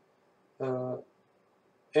 and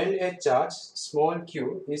a charge small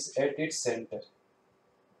q is at its center.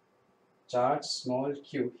 Charge small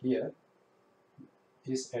q here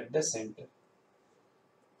is at the center.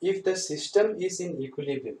 If the system is in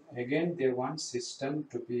equilibrium, again they want system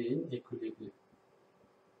to be in equilibrium.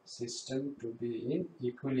 System to be in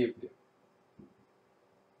equilibrium.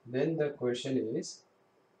 Then the question is,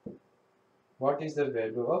 what is the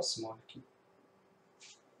value of small q?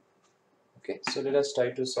 Okay, so let us try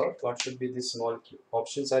to solve what should be this small q.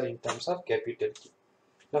 Options are in terms of capital Q.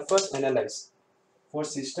 Now first analyze. For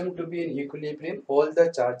system to be in equilibrium, all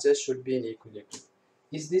the charges should be in equilibrium.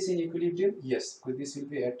 Is this in equilibrium? Yes, because this will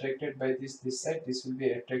be attracted by this side, this will be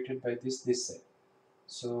attracted by this side.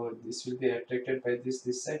 So this will be attracted by this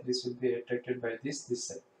side, this will be attracted by this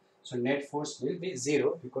side. So net force will be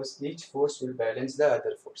 0, because each force will balance the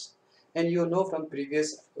other force. And you know from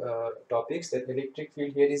previous topics that electric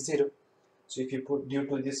field here is 0. So if you put due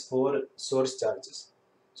to these 4 source charges,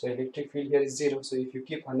 so electric field here is 0. So if you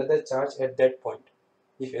keep another charge at that point,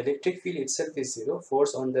 if electric field itself is 0,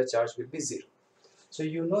 force on the charge will be 0. So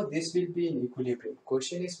you know this will be in equilibrium.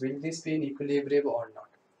 Question is, will this be in equilibrium or not?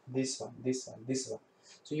 This one, this one, this one.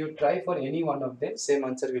 So you try for any one of them, same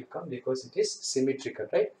answer will come, because it is symmetrical,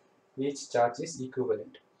 right? Each charge is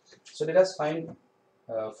equivalent. So let us find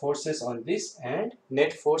forces on this, and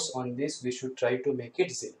net force on this we should try to make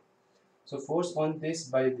it 0. So force on this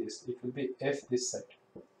by this, it will be F this side.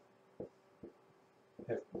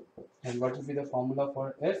 F. And what will be the formula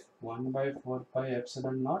for F? 1 by 4 pi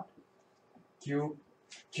epsilon naught Q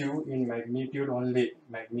in magnitude only,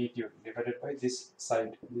 magnitude divided by this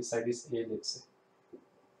side. This side is A, let's say.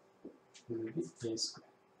 It will be A square.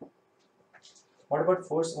 What about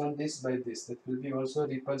force on this by this? That will be also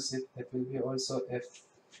repulsive. That will be also F.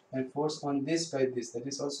 and force on this by this, that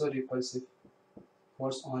is also repulsive.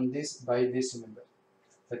 Force on this by this, remember,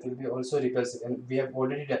 that will be also repulsive, and we have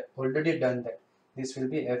already done that. This will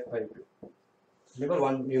be F by 2. Remember,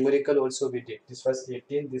 one numerical also we did. This was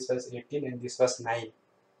 18, this was 18, and this was 9.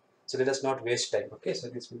 So let us not waste time. Okay, so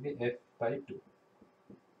this will be F by 2.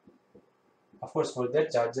 Of course, for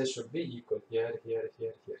that charges should be equal here, here,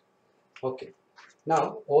 here, here. Okay.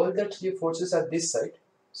 Now all the three forces are this side.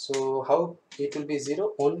 So how it will be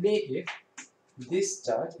 0? Only if this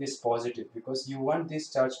charge is positive, because you want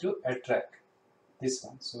this charge to attract this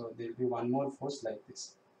one. So there will be one more force like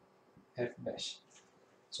this, F dash.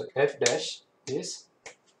 So F dash is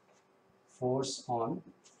force on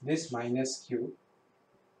this minus q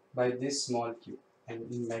by this small q,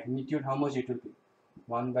 and in magnitude how much it will be?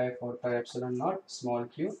 1 by 4 pi epsilon naught small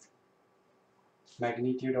q,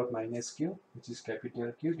 magnitude of minus q, which is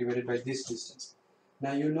capital Q, divided by this distance.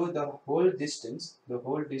 Now you know the whole distance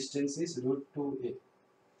is root 2a.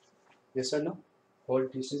 Yes or no? Whole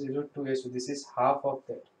distance is root 2a, so this is half of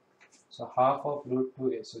that. So half of root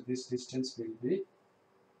 2a, so this distance will be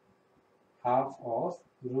half of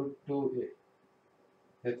root 2a.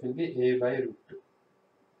 That will be a by root 2.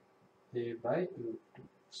 A by root 2.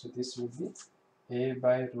 So this will be a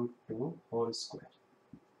by root 2 whole square.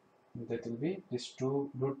 That will be this 2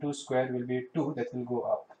 root 2 square will be 2, that will go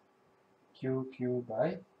up. Q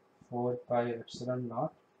by 4 pi epsilon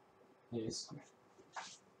naught a square.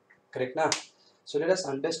 Correct now? So let us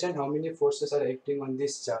understand how many forces are acting on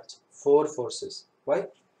this charge. 4 forces. Why?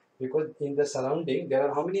 Because in the surrounding there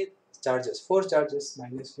are how many charges? 4 charges,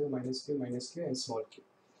 minus q, minus q, minus q, and small q.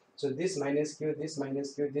 So this minus q, this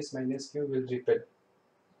minus q, this minus q will repel,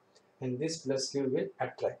 and this plus q will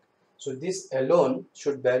attract. So this alone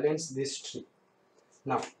should balance this tree.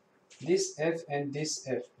 Now this f and this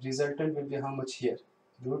f, resultant will be how much here?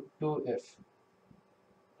 Root 2f,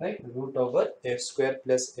 right? Root over f square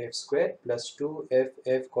plus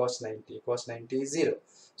 2f cos 90. Cos 90 is 0.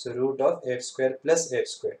 So root of f square plus f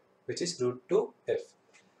square, which is root 2f.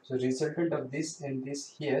 So resultant of this and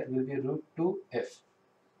this here will be root 2f.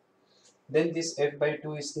 Then this f by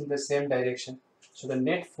 2 is in the same direction. So the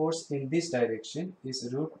net force in this direction is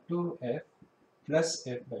root 2f plus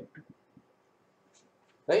f by 2.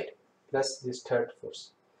 Right? Plus this third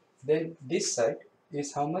force. Then this side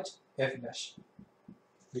is how much? F dash,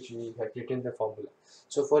 which we have written the formula.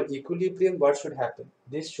 So for equilibrium, what should happen?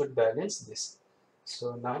 This should balance this.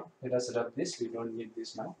 So now let us rub this. We don't need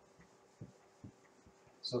this now.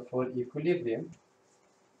 So for equilibrium,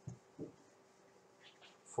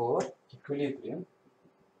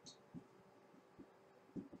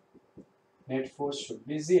 net force should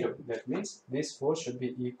be 0. That means this force should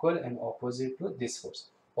be equal and opposite to this force.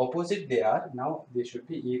 Opposite they are, now they should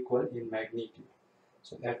be equal in magnitude.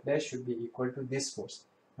 So F dash should be equal to this force.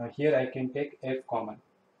 Now here I can take F common.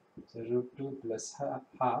 So root 2 plus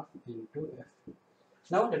half into F.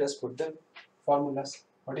 Now let us put the formulas.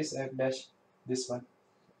 What is F dash? This one.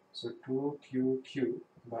 So 2qq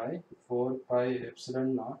by 4 pi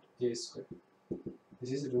epsilon naught a square.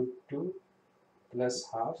 This is root 2 plus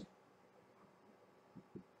half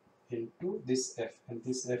into this f, and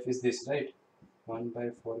this f is this, right? 1 by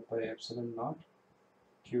 4 pi epsilon naught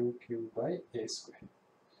qq by a square.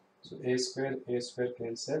 So a square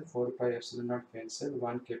cancel, 4 pi epsilon naught cancel,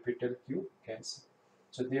 1 capital Q cancel.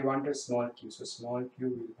 So they wanted small q, so small q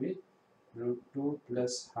will be root 2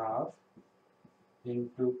 plus half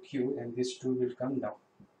into q, and this 2 will come down.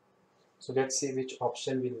 So let's see which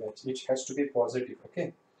option will match. It has to be positive,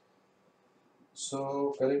 okay?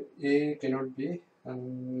 So correct, A cannot be,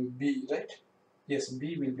 B, right? Yes,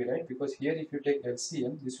 B will be right, because here if you take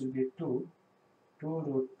LCM, this will be 2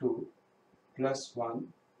 root 2 plus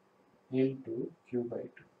 1 into q by 2,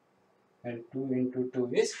 and 2 into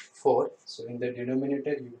 2 is 4. So in the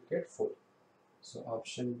denominator you will get 4. So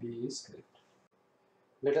option B is correct.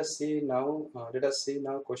 Let us see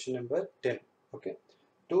now question number 10. Okay,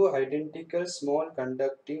 two identical small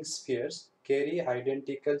conducting spheres carry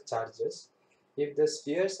identical charges. If the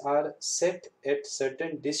spheres are set at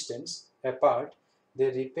certain distance apart,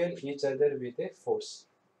 they repel each other with a force.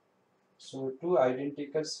 So two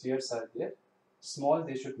identical spheres are there. Small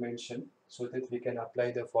they should mention, so that we can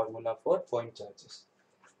apply the formula for point charges.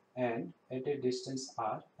 And at a distance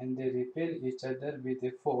r, and they repel each other with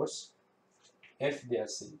a force F they are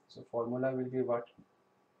saying. So formula will be what?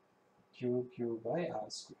 QQ by R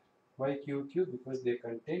square. Why QQ? Because they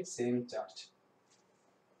contain same charge.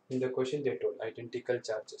 In the question they told identical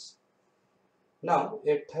charges. Now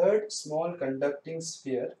a third small conducting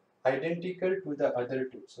sphere identical to the other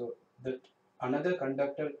two. So that another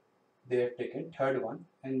conductor they have taken third one,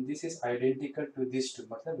 and this is identical to this two,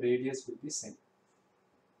 matlab radius will be same.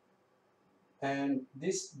 And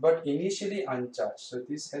this, but initially uncharged, so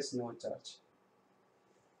this has no charge,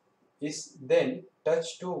 is then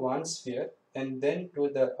touched to one sphere and then to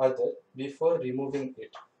the other before removing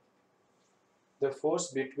it. The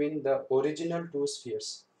force between the original two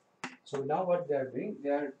spheres. So now what they are doing, they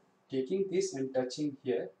are taking this and touching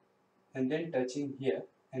here and then touching here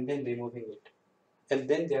and then removing it. And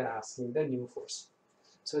then they are asking the new force.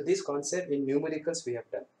 So this concept in numericals we have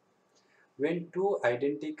done. When two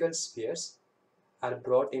identical spheres are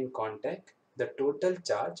brought in contact, the total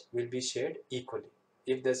charge will be shared equally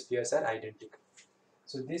if the spheres are identical.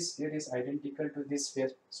 So this sphere is identical to this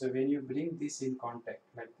sphere. So when you bring this in contact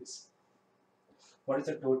like this, what is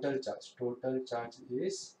the total charge? Total charge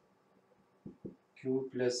is q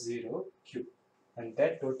plus 0 q, and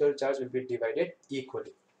that total charge will be divided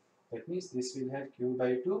equally. That means this will have q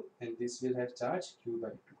by 2 and this will have charge q by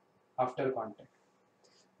 2 after contact.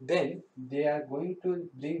 Then they are going to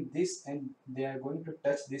bring this and they are going to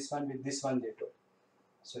touch this one with this one later.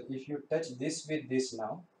 So if you touch this with this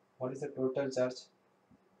now, what is the total charge?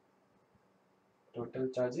 Total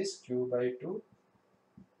charge is q by 2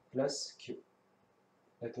 plus q.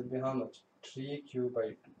 That will be how much? 3q by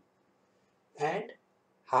 2. And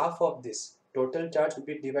half of this total charge will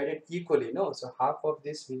be divided equally, no? So half of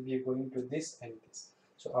this will be going to this and this.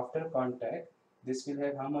 So after contact, this will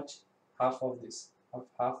have how much? Half of this.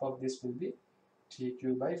 Half of this will be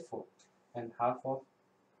 3q by 4, and half of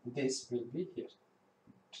this will be here,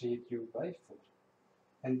 3q by 4.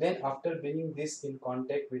 And then after bringing this in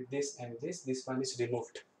contact with this and this one is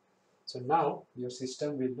removed. So now your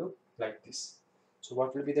system will look like this. So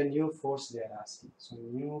what will be the new force they are asking? So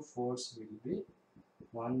new force will be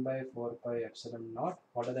 1 by 4 pi epsilon naught.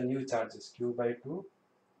 What are the new charges? Q by 2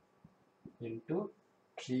 into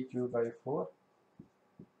 3q by 4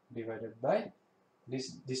 divided by this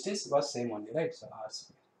distance was same only, right? So r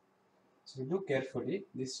square. So look carefully.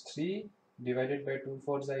 This 3 divided by 2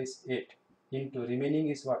 4 is 8 into remaining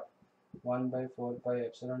is what? 1 by 4 pi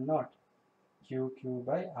epsilon naught q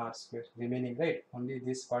by r square remaining, right? Only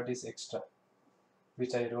this part is extra,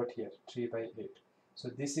 which I wrote here, 3 by 8. So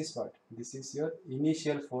this is what? This is your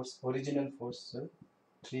initial force, original force. So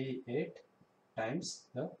 3 8 times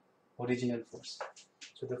the original force.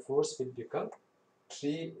 So the force will become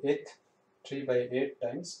 3 by 8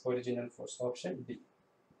 times original force. Option D.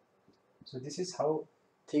 So this is how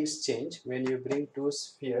things change when you bring two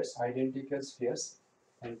spheres, identical spheres,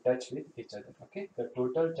 and touch with each other. Okay, the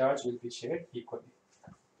total charge will be shared equally.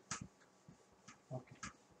 Okay,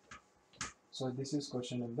 so this is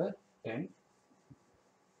question number 10.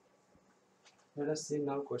 Let us see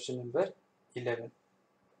now question number 11.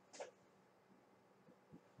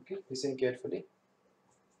 Okay, listen carefully.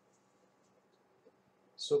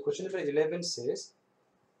 So question number 11 says,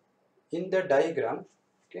 in the diagram,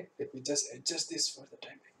 okay, let me just adjust this for the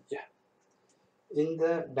time. Yeah. In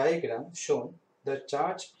the diagram shown, the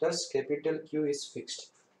charge plus capital Q is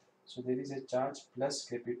fixed. So there is a charge plus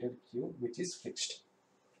capital Q which is fixed.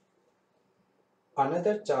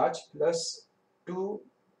 Another charge plus 2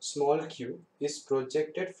 small q is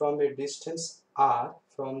projected from a distance r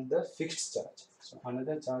from the fixed charge. So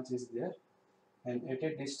another charge is there, and at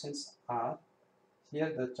a distance r,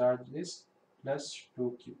 here the charge is plus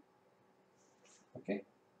 2q. Okay,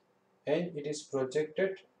 and it is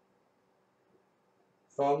projected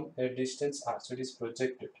from a distance r. So it is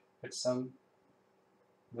projected at some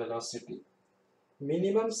velocity.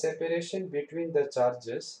 Minimum separation between the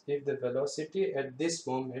charges if the velocity at this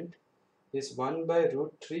moment is 1 by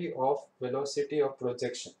root 3 of velocity of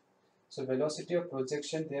projection. So velocity of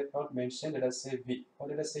projection they have not mentioned, let us say v or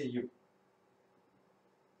let us say u,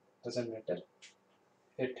 doesn't matter,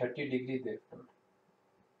 at 30 degree they have told.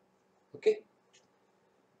 Okay,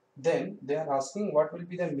 then they are asking what will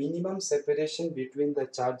be the minimum separation between the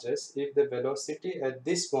charges if the velocity at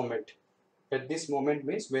this moment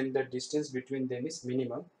means when the distance between them is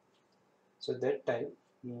minimum. So that time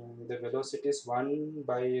the velocity is 1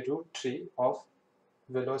 by root 3 of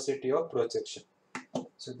velocity of projection.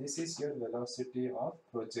 So this is your velocity of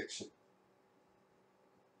projection.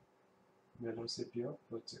 Velocity of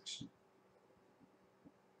projection.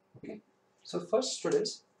 Okay. So first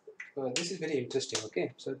students, this is very interesting.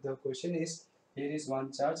 Okay. So the question is, here is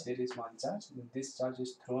one charge, here is one charge. This charge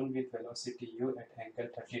is thrown with velocity u at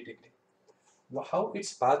angle 30 degree. How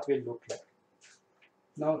its path will look like?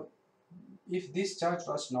 Now, if this charge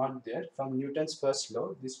was not there, from Newton's first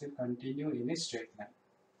law, this will continue in a straight line.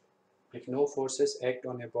 If no forces act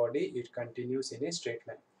on a body, it continues in a straight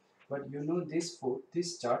line. But you know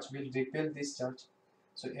this charge will repel this charge.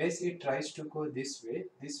 So as it tries to go this way,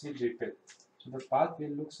 this will repel. So the path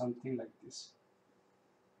will look something like this.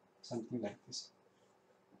 Something like this.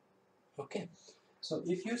 Okay. So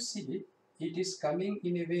if you see, it is coming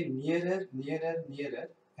in a way nearer, nearer, nearer,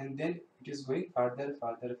 and then it is going farther,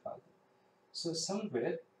 farther, farther. So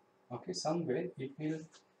somewhere, okay, somewhere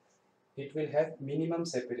it will have minimum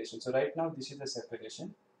separation. So right now this is the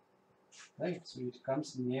separation, right? So it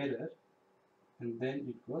comes nearer and then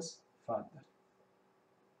it goes farther.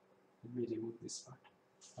 Let me remove this part.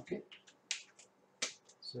 Okay.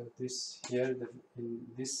 So this here, in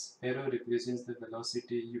this arrow represents the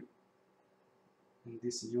velocity u, and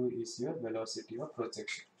this u is your velocity of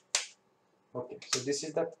projection. Okay. So this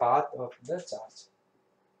is the path of the charge.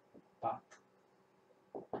 Path.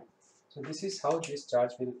 So this is how this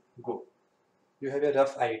charge will go. You have a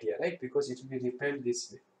rough idea, right? Because it will be repelled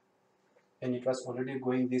this way, and it was already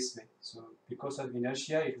going this way. So because of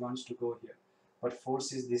inertia, it wants to go here, but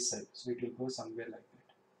force is this side, so it will go somewhere like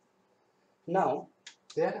that. Now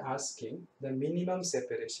they are asking the minimum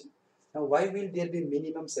separation. Now why will there be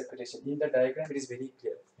minimum separation? In the diagram it is very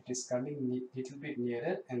clear. It is coming little bit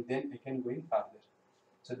nearer and then again going farther.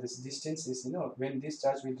 So this distance is, when this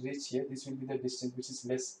charge will reach here, this will be the distance which is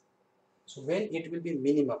less. So when it will be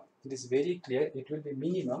minimum, it is very clear, it will be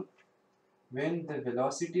minimum when the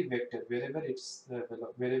velocity vector, wherever is the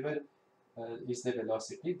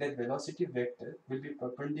velocity, that velocity vector will be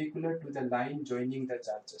perpendicular to the line joining the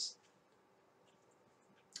charges.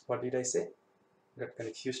 What did I say? Got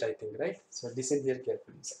confused, I think, right? So listen here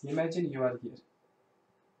carefully. So imagine you are here.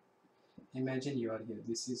 Imagine you are here.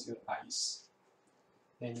 This is your eyes.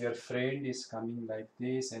 And your friend is coming like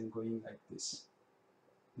this and going like this.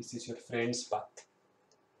 This is your friend's path.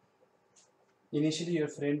 Initially your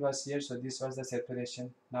friend was here, so this was the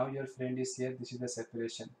separation. Now your friend is here, this is the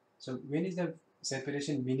separation. So when is the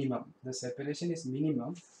separation minimum? The separation is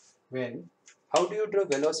minimum when, how do you draw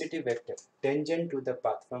velocity vector? Tangent to the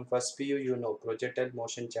path. From first PU you know, projectile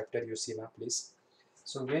motion chapter you see now please.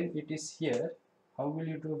 So when it is here, how will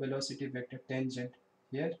you draw velocity vector? Tangent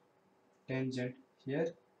here, tangent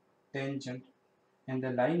here, tangent. And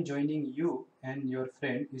the line joining you and your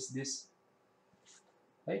friend is this.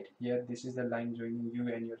 Right here, this is the line joining you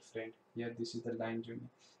and your friend. Here, this is the line joining.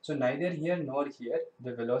 So neither here nor here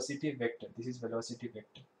the velocity vector, this is velocity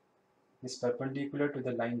vector, is perpendicular to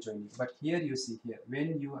the line joining. But here you see, here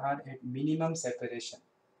when you are at minimum separation,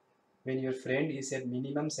 when your friend is at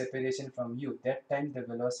minimum separation from you, that time the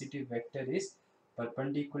velocity vector is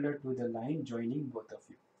perpendicular to the line joining both of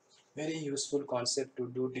you. Very useful concept to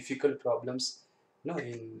do difficult problems,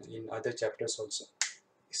 in other chapters also,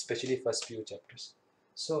 especially first few chapters.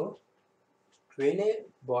 So when a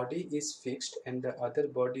body is fixed and the other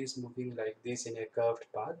body is moving like this in a curved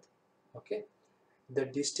path, okay, the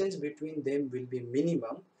distance between them will be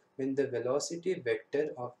minimum when the velocity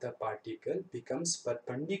vector of the particle becomes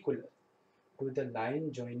perpendicular to the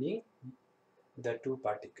line joining the two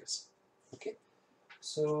particles. Okay,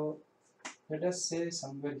 so let us say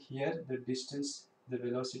somewhere here the distance, the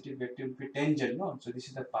velocity vector will be tangent, no? So this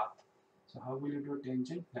is the path. So how will you do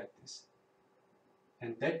tangent? Like this.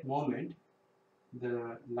 And that moment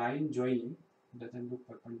the line joining doesn't look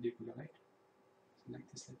perpendicular, right? So like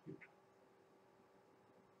this, let me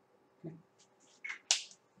draw. Okay.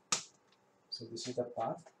 So this is the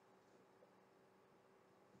path.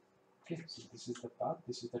 Okay, so this is the path,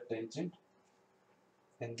 this is the tangent,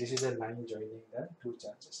 and this is the line joining the two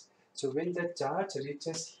charges. So when the charge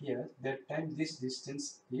reaches here, that time this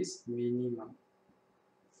distance is minimum.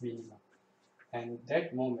 And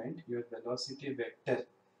that moment your velocity vector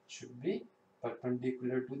should be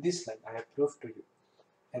perpendicular to this line. I have proved to you.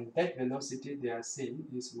 And that velocity they are saying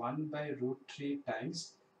is 1 by root 3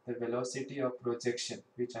 times the velocity of projection,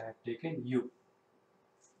 which I have taken u.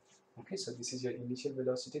 Okay, so this is your initial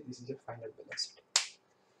velocity, this is your final velocity.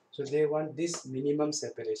 So they want this minimum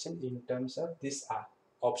separation in terms of this r.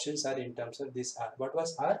 Options are in terms of this r. What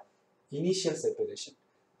was r? Initial separation.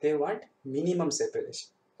 They want minimum separation.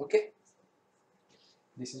 Okay,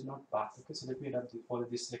 this is not path. Okay, so let me add all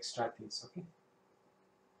these extra things. Okay,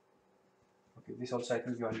 this also I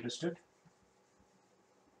think you understood.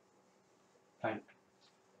 Fine.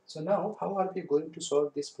 So now how are we going to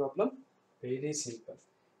solve this problem? Very simple.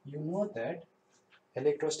 You know that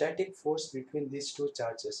electrostatic force between these two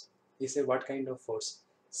charges is a what kind of force?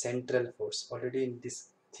 Central force. Already in this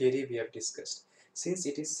theory we have discussed. Since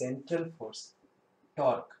it is central force,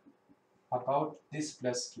 torque about this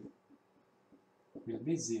plus q will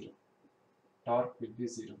be 0. Torque will be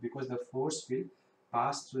 0 because the force will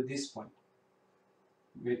pass through this point.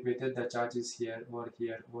 Whether the charge is here or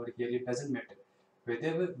here or here, it doesn't matter.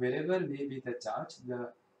 wherever may be the charge,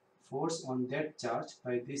 the force on that charge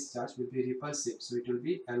by this charge will be repulsive. So it will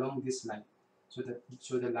be along this line.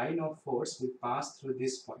 So the line of force will pass through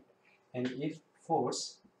this point. And if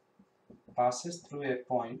force passes through a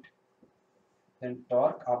point, then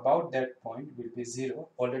torque about that point will be 0.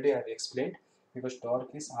 Already I have explained, because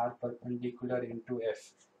torque is R perpendicular into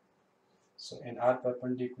F. So and R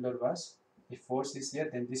perpendicular was, if force is here,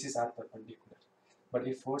 then this is R perpendicular. But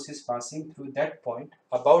if force is passing through that point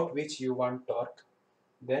about which you want torque,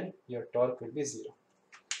 then your torque will be 0.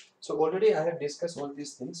 So already I have discussed all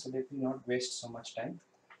these things, so let me not waste so much time.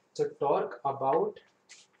 So torque about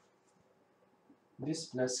this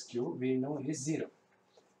plus Q we know is 0.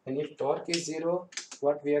 And if torque is 0,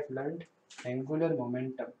 what we have learned? Angular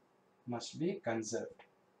momentum must be conserved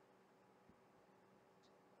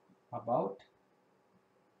about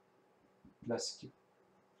plus Q,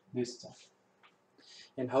 this charge.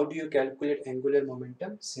 And how do you calculate angular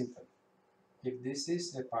momentum? Simple. If this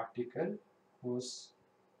is a particle whose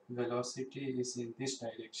velocity is in this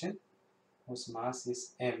direction, whose mass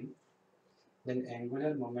is m, then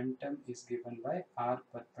angular momentum is given by r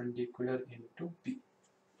perpendicular into p.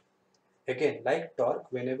 Again, like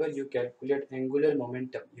torque, whenever you calculate angular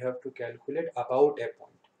momentum, you have to calculate about a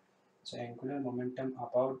point. So angular momentum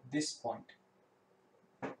about this point,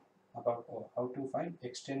 about how to find?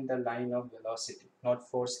 Extend the line of velocity, not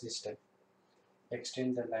force this time.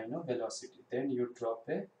 Extend the line of velocity, then you drop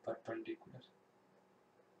a perpendicular.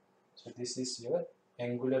 So this is your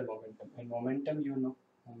angular momentum, and momentum, you know,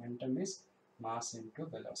 momentum is mass into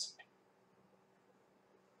velocity,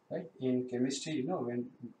 right? In chemistry, you know,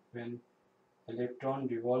 when electron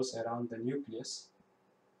revolves around the nucleus,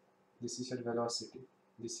 this is your velocity,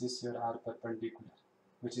 this is your r perpendicular,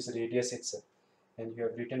 which is radius itself, and you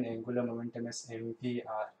have written angular momentum as mvr,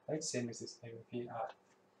 right? Same as this mvr.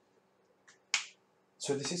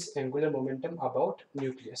 So this is angular momentum about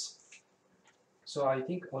nucleus. So I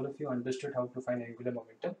think all of you understood how to find angular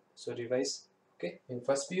momentum. So revise. Okay, in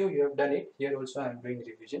first PU you have done it. Here also I am doing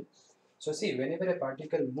revision. So see, whenever a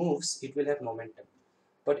particle moves, it will have momentum.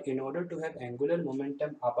 But in order to have angular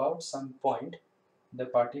momentum about some point, the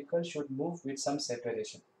particle should move with some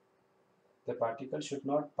separation. The particle should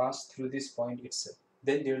not pass through this point itself.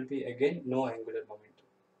 Then there will be again no angular momentum.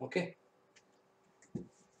 Okay.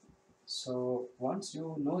 So once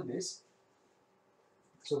you know this,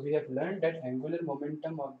 so we have learned that angular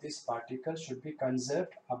momentum of this particle should be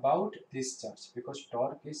conserved about this charge, because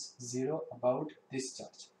torque is 0 about this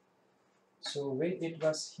charge. So when it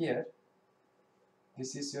was here,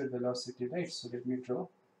 this is your velocity, right? So let me draw.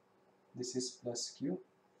 This is plus Q,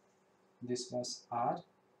 this was R,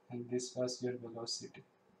 and this was your velocity,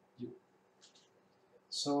 U.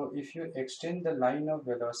 So if you extend the line of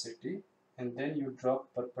velocity and then you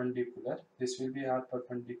drop perpendicular, this will be R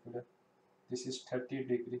perpendicular. This is 30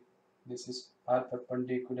 degree. This is R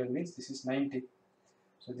perpendicular, means this is 90.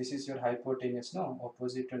 So this is your hypotenuse, no?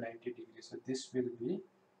 Opposite to 90 degrees. So this will be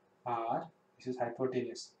R. This is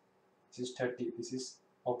hypotenuse. This is 30. This is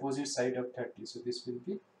opposite side of 30. So this will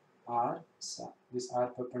be R. This R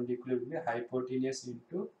perpendicular will be hypotenuse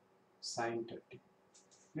into sine 30.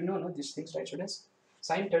 You know, no, these things, right, students?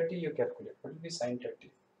 Sine 30 you calculate. What will be sine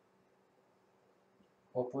 30?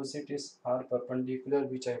 Opposite is R perpendicular,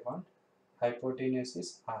 which I want. Hypotenuse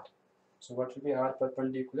is R. So what will be R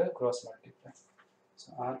perpendicular? Cross multiply.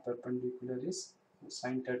 So R perpendicular is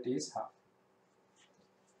sine 30 is half.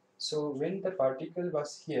 So when the particle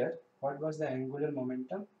was here, what was the angular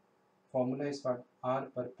momentum? Formula is what? R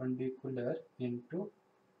perpendicular into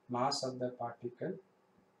mass of the particle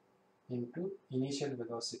into initial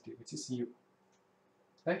velocity, which is u.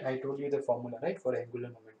 Right? I told you the formula, right, for angular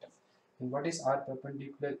momentum. And what is R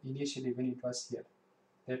perpendicular initially when it was here?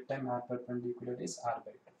 That time R perpendicular is R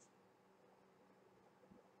by 2.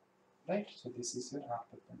 Right? So this is your R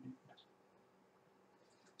perpendicular.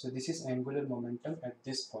 So this is angular momentum at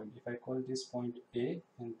this point. If I call this point A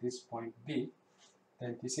and this point B,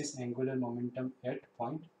 then this is angular momentum at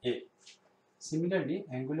point A. Similarly,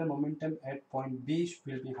 angular momentum at point B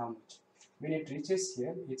will be how much? When it reaches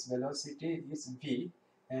here, its velocity is V,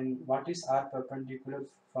 and what is R perpendicular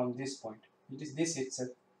from this point? It is this itself.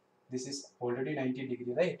 This is already 90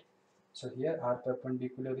 degree, right? So here R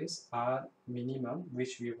perpendicular is R minimum,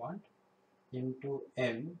 which we want, into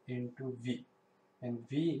M into V. And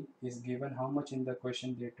V is given how much in the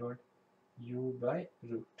question they told? U by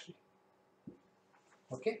root 3.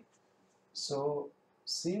 Okay. So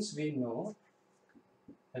since we know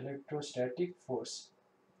electrostatic force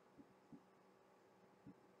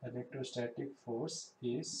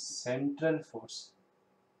is central force.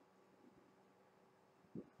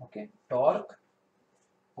 Okay. Torque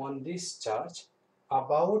on this charge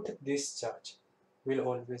about this charge will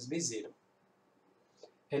always be 0.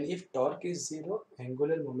 And if torque is 0,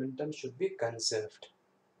 angular momentum should be conserved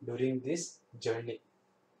during this journey.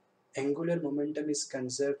 Angular momentum is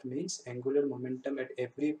conserved means angular momentum at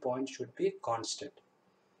every point should be constant.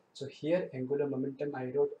 So here angular momentum I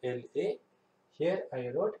wrote LA, here I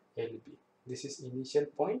wrote LB. This is initial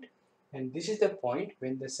point, and this is the point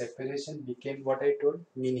when the separation became what I told,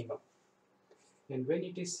 minimum. And when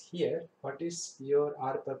it is here, what is your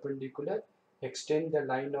R perpendicular? Extend the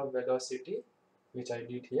line of velocity, which I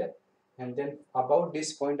did here, and then about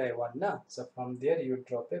this point I want na. So from there you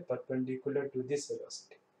drop a perpendicular to this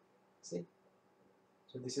velocity. See?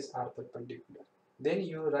 So this is R perpendicular. Then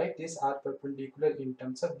you write this R perpendicular in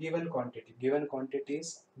terms of given quantity. Given quantity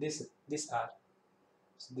is this R.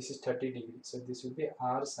 So this is 30 degrees. So this will be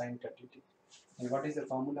R sine 30 degree. And what is the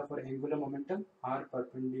formula for angular momentum? R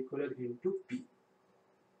perpendicular into P.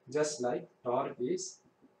 Just like torque is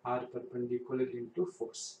R perpendicular into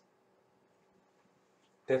force.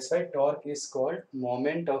 That's why torque is called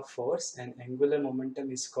moment of force and angular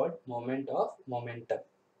momentum is called moment of momentum,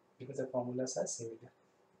 because the formulas are similar.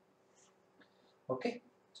 Okay,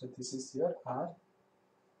 so this is your R,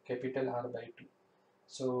 capital R by 2.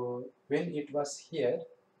 So when it was here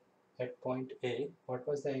at point A, what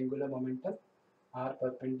was the angular momentum? R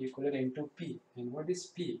perpendicular into P. And what is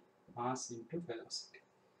P? Mass into velocity.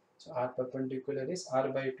 So R perpendicular is R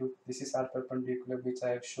by 2. This is R perpendicular, which I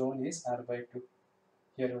have shown is R by 2.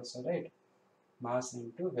 Here also, right? Mass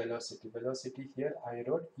into velocity. Velocity here I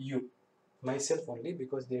wrote U. Myself only,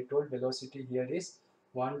 because they told velocity here is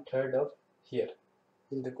 1/3 of here.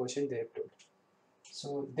 In the question they have told.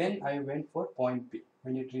 So then I went for point B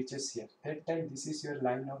when it reaches here. That time this is your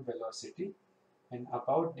line of velocity, and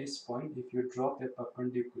about this point if you drop a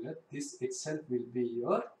perpendicular, this itself will be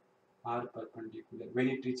your R perpendicular when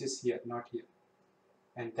it reaches here, not here.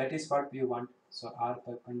 And that is what we want. So R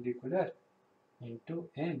perpendicular into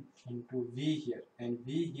M into V here, and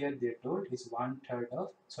V here they told is 1/3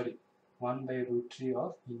 of, sorry, 1 by root 3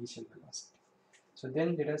 of initial velocity. So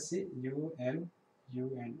then let us see U and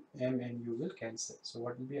M and U will cancel. So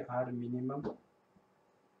what will be R minimum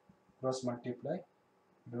cross multiply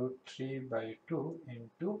root 3 by 2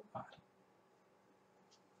 into R.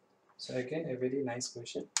 So again a very nice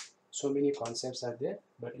question. So many concepts are there,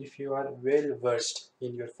 but if you are well versed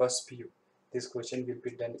in your first PU, this question will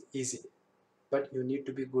be done easily. But you need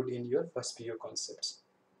to be good in your first PU concepts.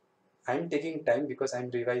 I am taking time because I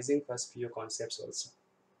am revising first PU concepts also.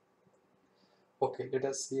 Okay, let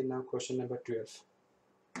us see now question number 12.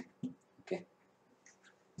 Okay.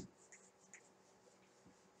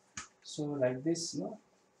 So like this, no,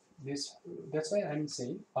 that's why I'm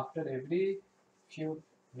saying after every few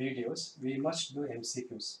videos we must do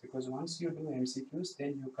MCQs, because once you do MCQs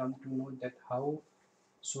then you come to know that how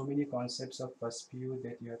so many concepts of first PU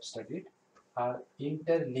that you have studied are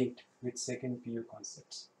interlinked with second PU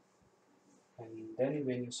concepts. And then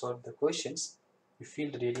when you solve the questions, you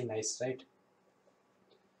feel really nice, right?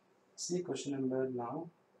 See question number now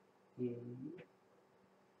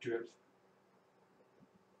 12.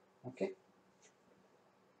 Okay.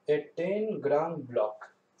 A 10-gram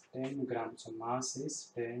block, 10 gram, so mass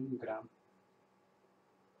is 10 gram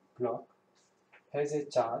block, has a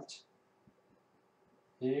charge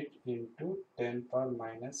 8 into 10 power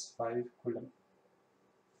minus 5 coulomb.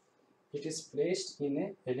 It is placed in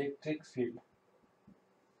an electric field.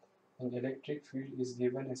 An electric field is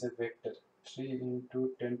given as a vector 3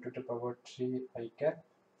 into 10 to the power 3 I cap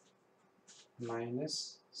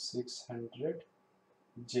minus 600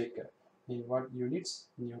 J cap. In what units?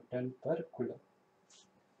 Newton per coulomb.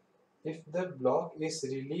 If the block is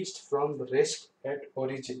released from rest at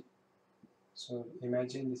origin, so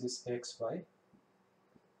imagine this is xy,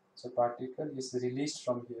 so particle is released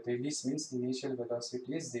from here. Release means initial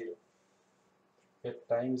velocity is 0 at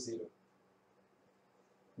time 0.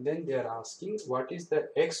 Then they are asking what is the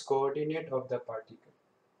x coordinate of the particle.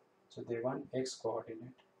 So they want x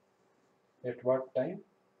coordinate. At what time?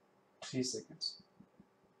 3 seconds.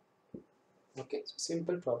 Okay, so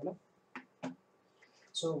simple problem.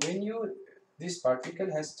 So when this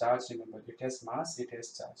particle has charge, remember it has mass, it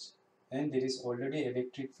has charge, and there is already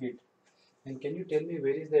electric field. And can you tell me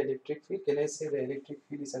where is the electric field? Can I say the electric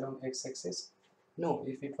field is along x-axis? No,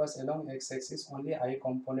 if it was along x-axis, only I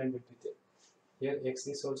component will be there. Here x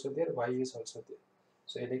is also there, y is also there.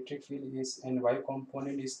 So electric field is, and y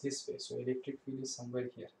component is this way. So electric field is somewhere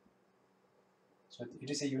here. So it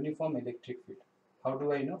is a uniform electric field. How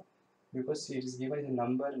do I know? Because it is given as a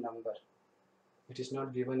number. It is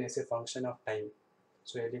not given as a function of time.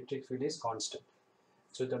 So electric field is constant.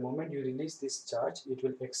 So the moment you release this charge, it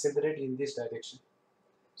will accelerate in this direction.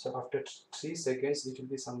 So after 3 seconds, it will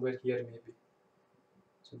be somewhere here maybe.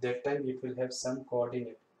 So that time it will have some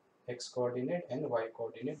coordinate, x coordinate and y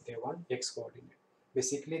coordinate. They want x coordinate.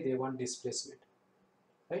 Basically, they want displacement,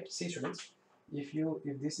 right? See students,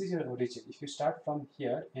 if this is your origin, if you start from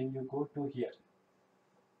here and you go to here,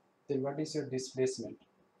 then what is your displacement?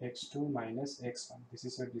 X2 minus x1. This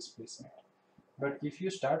is your displacement. But if you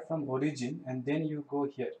start from origin and then you go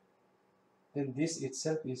here, then this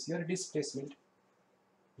itself is your displacement.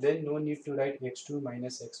 Then no need to write x2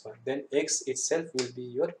 minus x1. Then x itself will be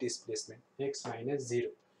your displacement, x minus 0,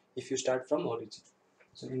 if you start from origin.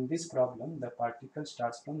 So in this problem, the particle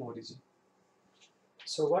starts from origin.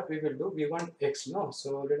 So what we will do, we want x, no?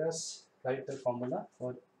 So let us write the formula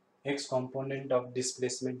for x component of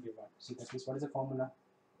displacement we want. So that is, what is the formula?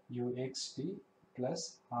 Uxt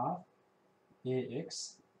plus half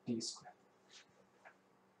ax t square.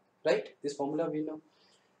 Right? This formula we know.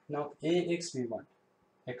 Now ax we want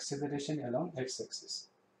acceleration along x-axis.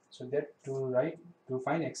 So that to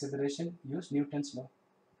find acceleration, use Newton's law.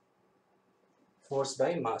 Force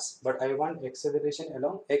by mass. But I want acceleration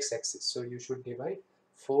along x-axis. So you should divide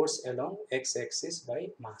force along x-axis by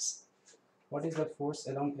mass. What is the force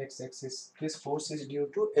along x-axis? This force is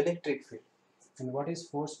due to electric field. And what is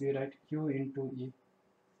force? We write Q into E.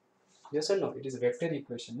 Yes or no? It is vector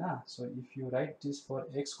equation. So if you write this for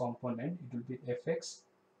x component, it will be Fx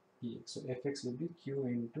Ex. So Fx will be Q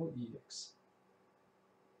into Ex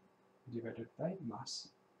divided by mass.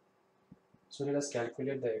 So let us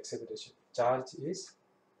calculate the acceleration. Charge is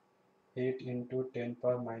 8 into 10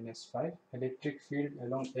 power minus 5. Electric field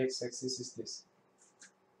along x-axis is this,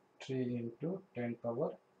 3 into 10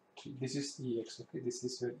 power 3. This is Ex, okay? This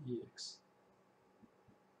is your Ex.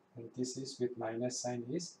 And this is with minus sign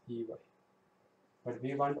is Ey. But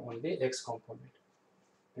we want only x component,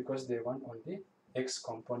 because they want only x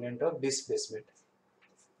component of displacement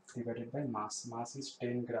divided by mass. Mass is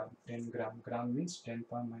 10 gram. 10 gram. Gram means 10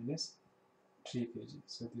 power minus 3 kg.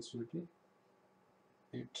 So this will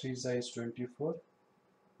be 3 is 24.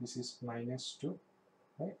 This is minus 2,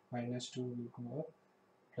 right? Minus 2 will go up,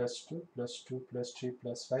 plus 2, plus 2, plus 3,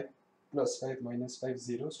 plus 5, plus 5, minus 5,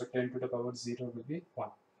 0. So 10 to the power 0 will be 1.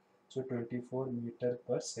 So 24 meter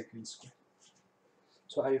per second square.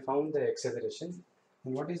 So I found the acceleration.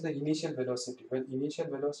 And what is the initial velocity? Well, initial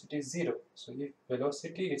velocity is 0. So if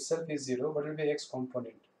velocity itself is 0, what will be x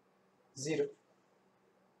component? 0.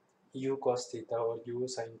 U cos theta or u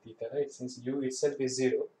sin theta, right? Since u itself is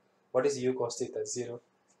 0, what is u cos theta? 0.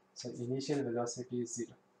 So initial velocity is 0.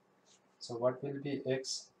 So what will be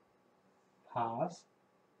x? Half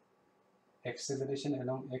acceleration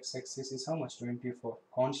along x-axis is how much? 24.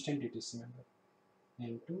 Constant it is, remember,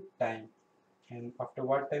 into time. And after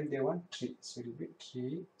what time they want? 3. So it will be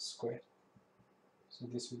 3 square. So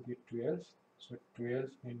this will be 12. So 12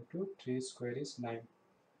 into 3 square is 9.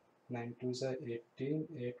 9 2s are 18.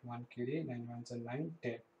 8 1 carry. 9 1s are 9.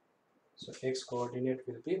 10. So x coordinate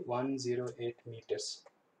will be 108 meters.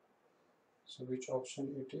 So which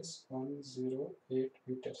option it is? 108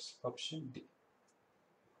 meters. Option D.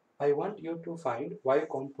 I want you to find y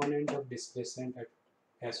component of displacement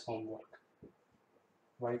as homework.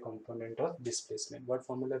 Y component of displacement. What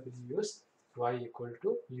formula will you use? Y equal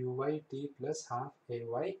to uyt plus half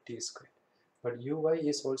ayt square. But uy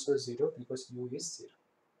is also 0 because u is 0.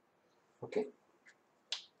 Okay?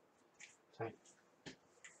 Fine.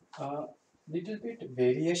 Little bit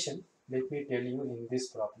variation, let me tell you in this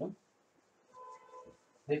problem.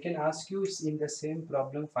 They can ask you in the same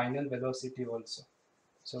problem final velocity also.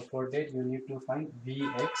 So for that you need to find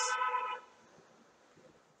Vx.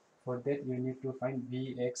 For that you need to find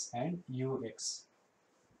Vx and Ux.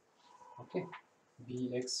 Okay,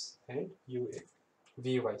 Vx and Ux.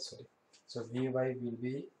 Vy, sorry. So Vy will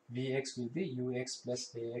be, Vx will be Ux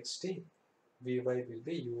plus Axt. Vy will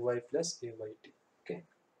be Uy plus Ayt. Okay.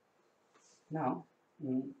 Now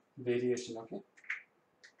variation. Okay.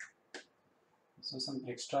 So some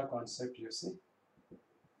extra concept you see.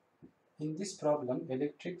 In this problem,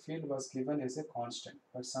 electric field was given as a constant,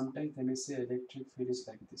 but sometimes they may say electric field is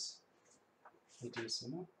like this. It is,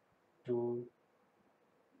 2t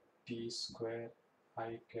square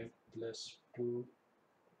I cap plus 2,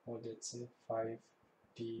 or let's say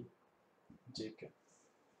 5t j cap.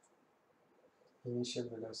 Initial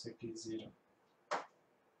velocity is 0.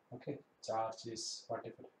 Okay, charge is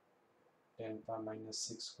whatever, 10 power minus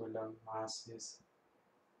 6 coulomb, mass is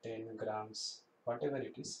 10 grams, whatever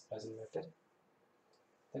it is, doesn't matter.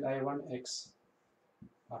 Then I want x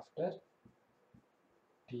after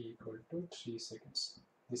t equal to 3 seconds.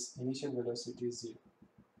 This initial velocity is 0.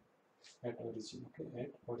 at origin. Okay,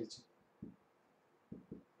 at origin.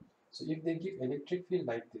 So if they give electric field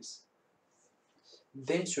like this,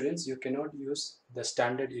 then students, you cannot use the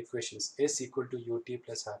standard equations S equal to ut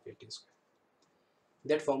plus half at square.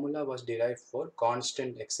 That formula was derived for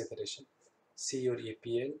constant acceleration. See your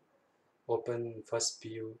EPL, open first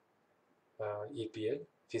PU EPL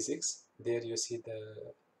physics. There you see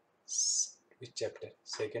the which chapter,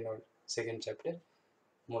 second chapter,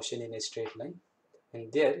 motion in a straight line,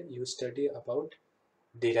 and there you study about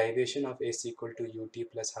derivation of S equal to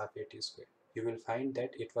ut plus half at square. You will find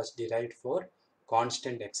that it was derived for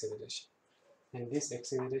constant acceleration, and this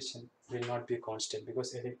acceleration will not be constant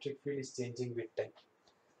because electric field is changing with time.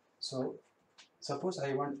 So suppose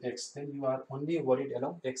I want x, then you are only worried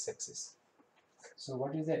along x-axis. So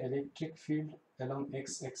what is the electric field along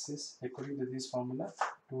x-axis according to this formula?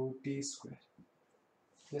 2t square.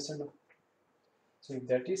 Yes or no? So if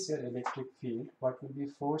that is your electric field, what will be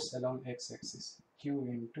force along x-axis? Q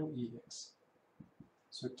into Ex.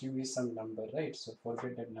 So Q is some number, right? So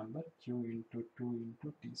forget that number, Q into 2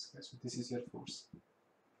 into t square. So this is your force.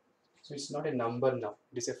 So it's not a number now,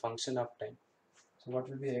 it is a function of time. So what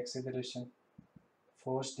will be acceleration?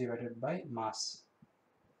 Force divided by mass.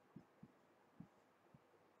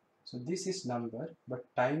 So this is number, but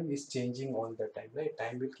time is changing all the time, right?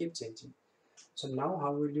 Time will keep changing. So now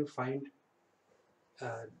how will you find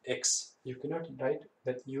x? You cannot write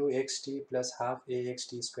that uxt plus half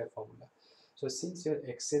axt square formula. So since your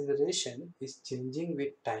acceleration is changing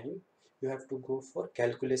with time, you have to go for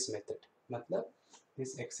calculus method. Matlab,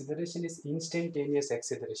 this acceleration is instantaneous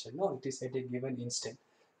acceleration. No, it is at a given instant.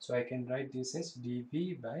 So I can write this as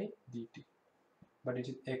dv by dt. But it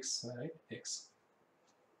is x, right? X.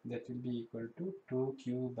 That will be equal to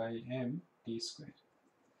 2q by m t square.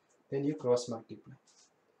 Then you cross multiply.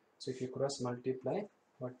 So if you cross multiply,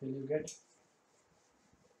 what will you get?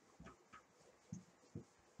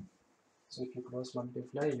 So if you cross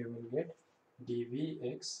multiply, you will get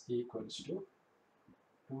dvx equals to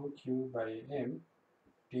 2q by m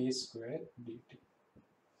t square dt.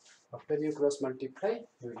 After you cross multiply,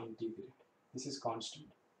 you integrate. This is constant.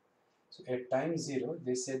 So at time 0,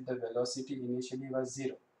 they said the velocity initially was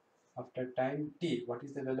 0. After time t, what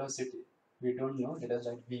is the velocity? We don't know, let us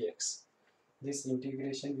write vx. This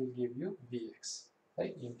integration will give you vx,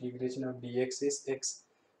 right? Integration of dx is x.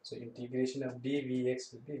 So integration of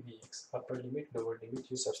dvx will be vx. Upper limit, lower limit,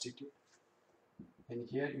 you substitute. And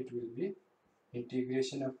here it will be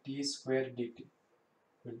integration of t square dt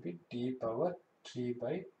will be t power 3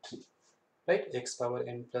 by 3. Right? X power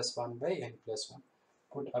n plus 1 by n plus 1.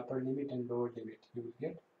 Put upper limit and lower limit. You will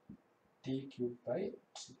get t cubed by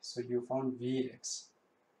 3. So you found vx.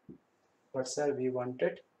 But sir, we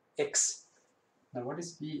wanted x. Now what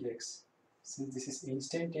is Vx? Since this is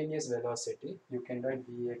instantaneous velocity, you can write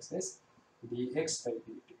Vx as dx by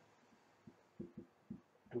dt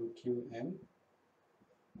 2qm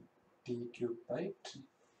t cubed by 3.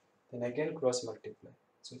 Then again cross multiply.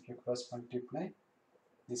 So if you cross multiply,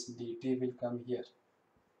 this dt will come here.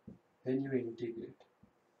 Then you integrate.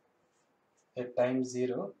 At time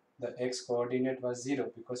 0, the x coordinate was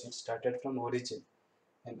 0 because it started from origin.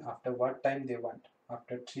 And after what time they want?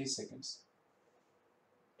 After 3 seconds.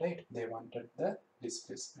 Right? They wanted the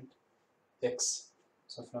displacement x.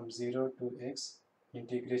 So from 0 to x,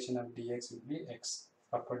 integration of dx will be x.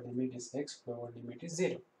 Upper limit is x, lower limit is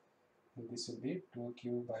 0. And this will be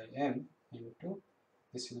 2q by m into,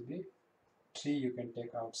 this will be 3 you can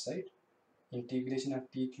take outside. Integration of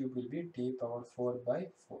t cube will be t power 4 by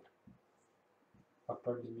 4.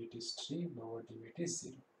 Upper limit is 3, lower limit is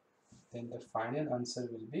 0. Then the final answer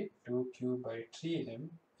will be 2q by 3m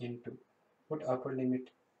into, put upper limit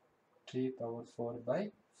 3 power 4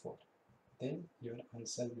 by 4. Then your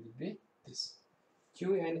answer will be this.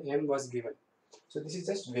 Q and M was given. So this is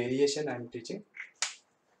just variation I am teaching.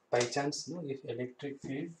 By chance, no, if electric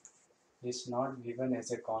field is not given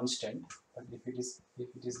as a constant, but if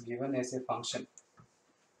it is given as a function,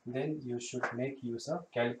 then you should make use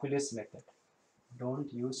of calculus method.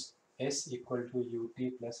 Don't use S equal to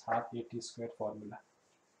ut plus half at square formula.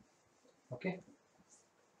 Okay,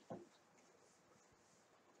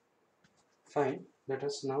 fine. Let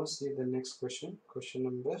us now see the next question. Question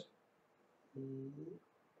number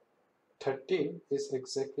 13 is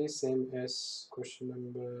exactly same as question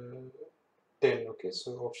number 10. Okay,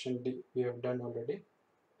 so option D we have done already.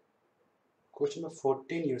 Question number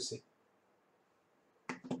 14 you see.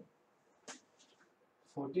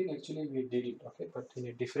 14 actually we did it, okay, but in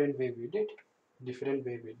a different way we did. Different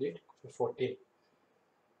way we did. 14.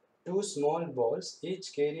 Two small balls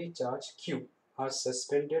each carry charge Q are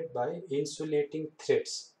suspended by insulating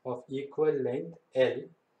threads of equal length L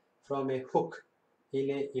from a hook in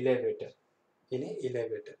a elevator,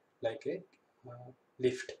 like a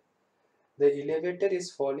lift. The elevator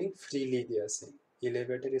is falling freely, they are saying.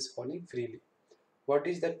 Elevator is falling freely. What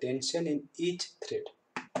is the tension in each thread?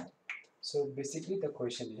 So basically the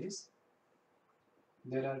question is,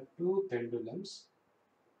 there are two pendulums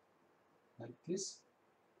like this,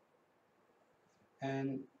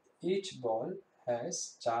 and each ball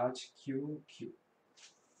has charge QQ.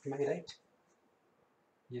 Am I right?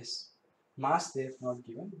 Yes. Mass they have not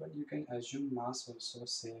given, but you can assume mass also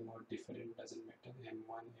same or different, doesn't matter,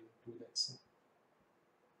 M1, M2, let's say.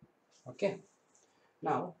 Okay.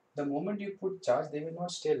 Now, the moment you put charge, they will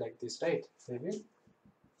not stay like this, right? They will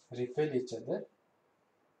repel each other,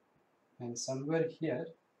 and somewhere here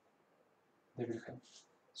they will come.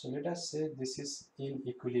 So let us say this is in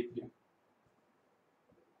equilibrium.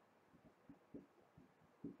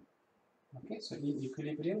 Okay, so in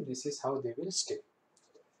equilibrium, this is how they will stay.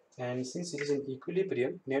 And since it is in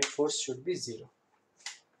equilibrium, net force should be 0.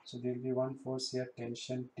 So there will be one force here,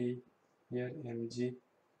 tension T, here mg,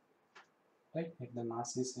 right? If the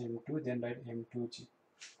mass is m2, then write m2g.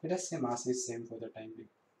 Let us say mass is same for the time being.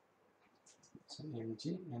 So mg,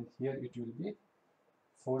 and here it will be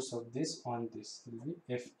force of this on this will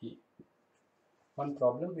be Fe. One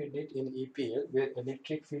problem we did in EPL where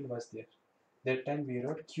electric field was there. That time we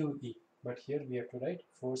wrote QE, but here we have to write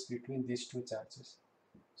force between these two charges.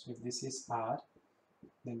 So if this is R,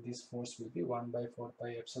 then this force will be 1 by 4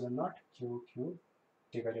 pi epsilon naught QQ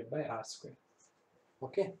divided by R square.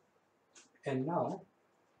 Okay. And now,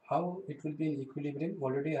 how it will be in equilibrium?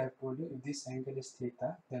 Already I have told you, if this angle is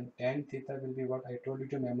theta, then tan theta will be what I told you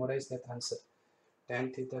to memorize that answer.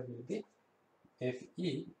 Tan theta will be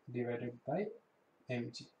Fe divided by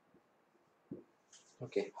mg.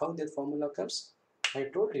 Okay, how that formula comes? I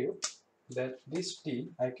told you that this T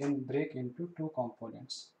I can break into two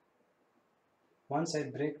components. Once I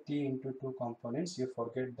break T into two components, you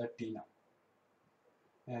forget the T now.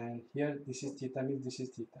 And here this is theta means this is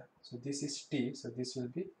theta. So this is T, so this will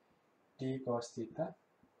be T cos theta,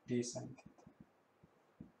 T sin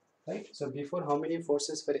theta. Right? So before, how many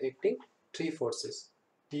forces were acting? Three forces.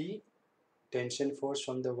 T, tension force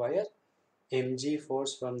from the wire, mg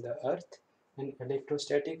force from the earth, and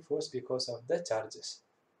electrostatic force because of the charges.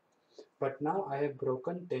 But now I have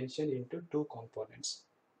broken tension into two components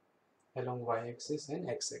along y-axis and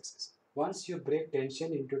x-axis. Once you break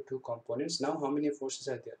tension into two components, now how many forces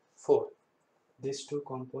are there? Four. These two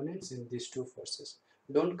components and these two forces.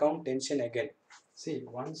 Don't count tension again. See,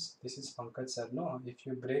 once this is Pankaj sir, no, if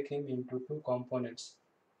you break him into two components,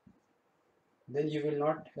 then you will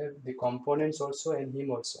not have the components also and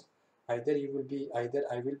him also. Either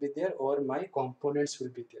I will be there or my components will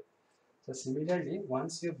be there. So similarly,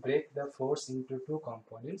 once you break the force into two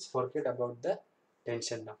components, forget about the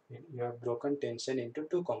tension now. You have broken tension into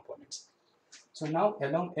two components. So now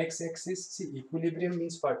along x-axis, see, equilibrium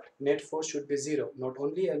means what? Net force should be 0, not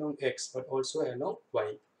only along x but also along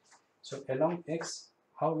y. So along x,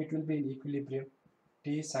 how it will be in equilibrium?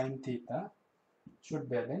 T sin theta should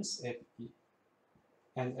balance Fe.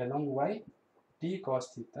 And along y, T cos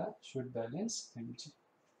theta should balance mg.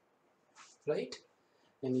 Right?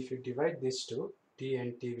 And if you divide these two, T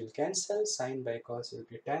and T will cancel, sin by cos will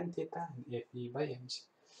be tan theta, and Fe by mg.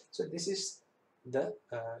 So this is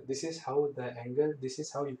how the angle, this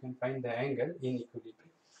is how you can find the angle in equilibrium.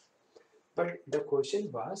 But the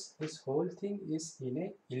question was, this whole thing is in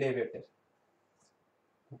a elevator.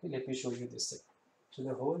 Okay, let me show you this. So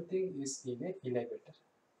the whole thing is in a elevator.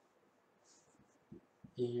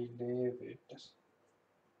 Elevator.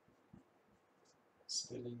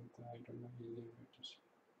 Spelling, I don't know, elevator.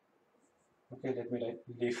 Okay, let me write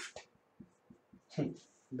lift.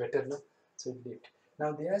 Better, no? So lift.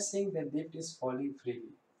 Now they are saying that lift is falling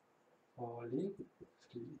freely. Falling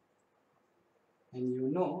freely. And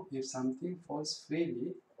you know, if something falls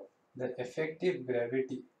freely, the effective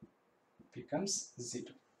gravity becomes 0.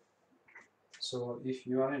 So if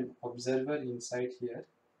you are an observer inside here,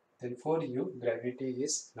 then for you gravity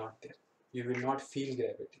is not there. You will not feel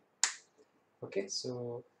gravity. Okay,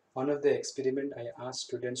 so one of the experiment I asked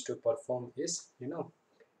students to perform is,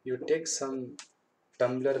 you take some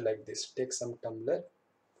tumbler like this, take some tumbler,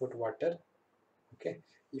 put water. Okay,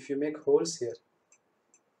 if you make holes here,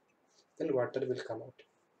 then water will come out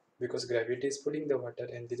because gravity is pulling the water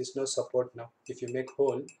and there is no support now. If you make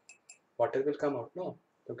hole, water will come out. No,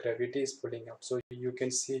 the gravity is pulling out. So you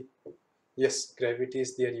can see, yes, gravity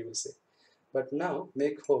is there, you will say. But now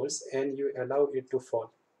make holes and you allow it to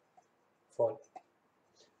fall.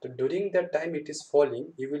 So during the time it is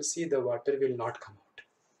falling, you will see the water will not come out.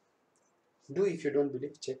 Do, if you don't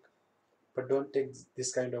believe, check. but don't take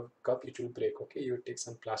this kind of cup, it will break. Okay, you take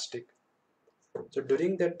some plastic. So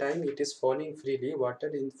during that time it is falling freely, water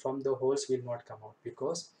in from the holes will not come out,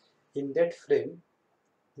 because in that frame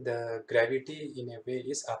the gravity in a way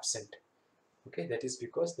is absent. Okay, that is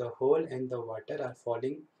because the hole and the water are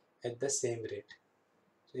falling at the same rate.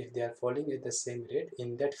 So if they are falling at the same rate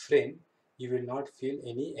in that frame, you will not feel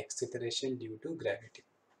any acceleration due to gravity.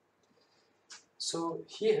 So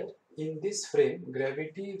here in this frame,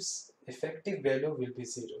 gravity's effective value will be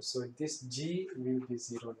 0. So this G will be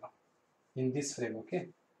 0 now in this frame. Okay.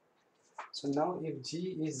 So now if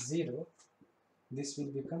G is 0, this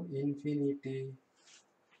will become infinity.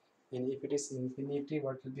 And if it is infinity,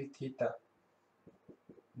 what will be theta?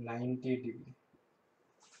 90 degree.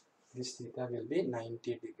 This theta will be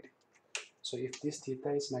 90 degree. So if this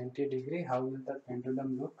theta is 90 degree, how will the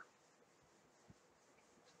pendulum look?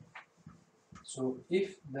 So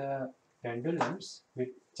if the pendulums with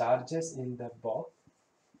charges in the box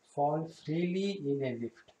fall freely in a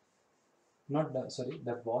lift, not the, sorry,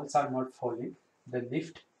 the balls are not falling, the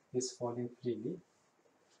lift is falling freely,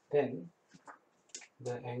 then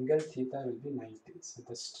the angle theta will be 90. So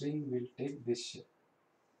the string will take this shape.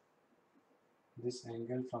 This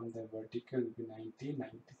angle from the vertical will be 90,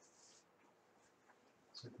 90.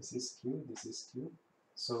 So this is Q, this is Q.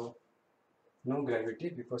 So no gravity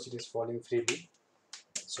because it is falling freely.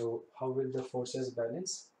 So how will the forces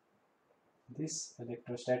balance? This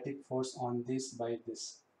electrostatic force on this by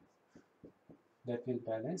this, that will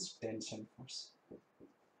balance tension force.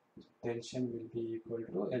 Tension will be equal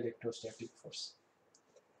to electrostatic force.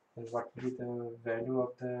 And what will be the value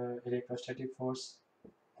of the electrostatic force?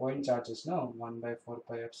 Point charges, no? 1 by 4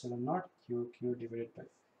 pi epsilon naught q divided by.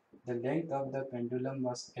 The length of the pendulum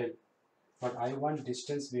was L, but I want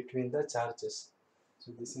distance between the charges.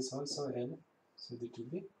 So this is also L, so it will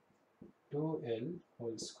be 2L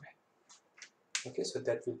whole square. Okay, so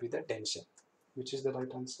that will be the tension. Which is the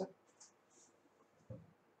right answer?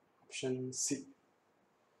 Option C.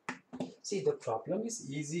 See, the problem is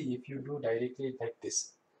easy if you do directly like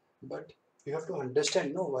this, but you have to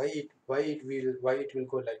understand, no, why it will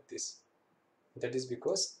go like this. That is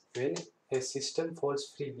because when a system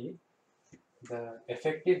falls freely, the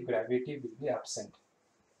effective gravity will be absent.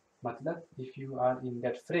 Matlab, if you are in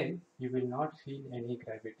that frame, you will not feel any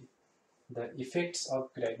gravity. The effects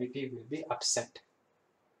of gravity will be absent.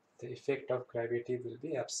 The effect of gravity will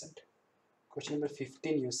be absent. Question number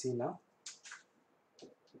 15 you see now.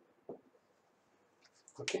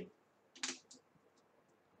 Okay.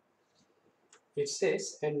 It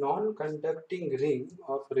says a non-conducting ring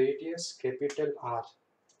of radius capital R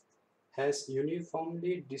has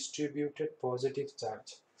uniformly distributed positive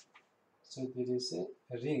charge. So there is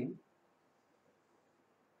a ring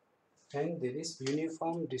and there is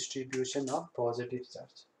uniform distribution of positive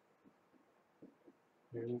charge.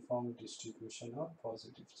 Uniform distribution of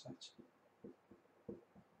positive charge.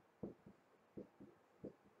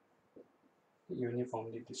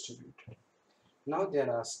 Uniformly distributed. Now they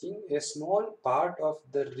are asking a small part of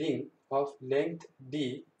the ring of length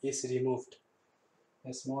D is removed.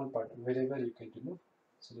 A small part, wherever you can remove.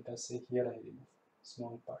 So let us say here I remove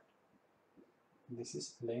small part. This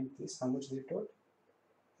is length is how much they told?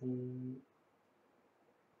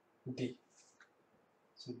 D.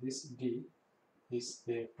 So this D is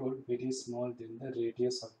they told very small than the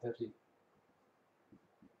radius of the ring.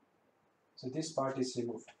 So this part is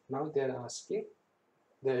removed. Now they are asking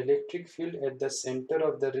the electric field at the center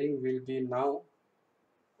of the ring will be now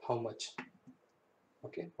how much?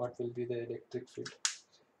 Okay, what will be the electric field?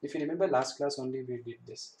 If you remember last class only we did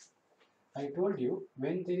this. I told you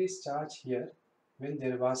when there is charge here, when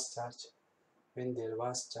there was charge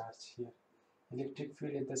here, electric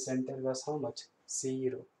field at the center was how much?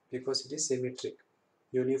 0, because it is symmetric,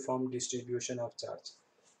 uniform distribution of charge.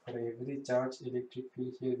 For every charge, electric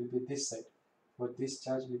field here will be this side. For this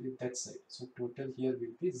charge will be that side. So total here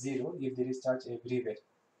will be 0 if there is charge everywhere.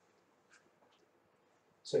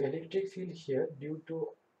 So electric field here due to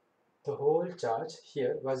the whole charge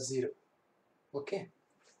here was 0. Okay.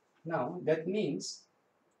 Now that means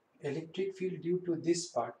electric field due to this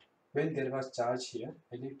part, when there was charge here,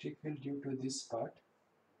 electric field due to this part,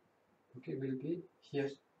 okay, will be here,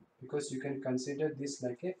 because you can consider this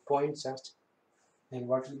like a point charge. And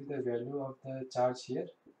what will be the value of the charge here?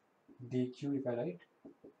 dq, if I write,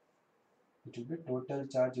 it will be total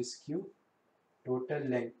charge is q, total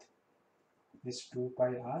length is 2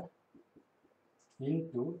 pi r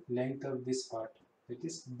into length of this part, that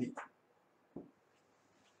is d.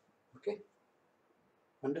 Okay,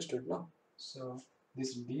 understood now? So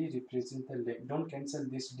this d represents the length. Don't cancel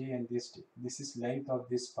this d and this d. This is length of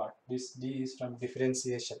this part. This d is from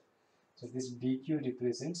differentiation. So this dq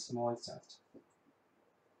represents small charge.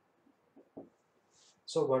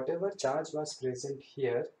 So whatever charge was present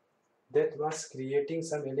here, that was creating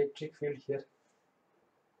some electric field here.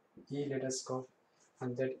 E, let us call,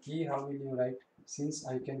 and that E, how will you write? Since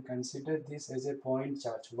I can consider this as a point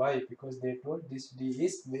charge. Why? Because they told this D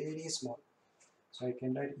is very small. So I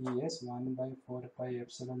can write E as 1 by 4 pi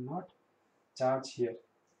epsilon naught charge here,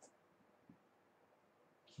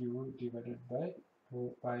 Q divided by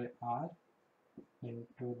 2 pi R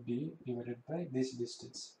into D divided by this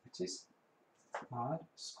distance, which is R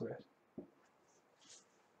square.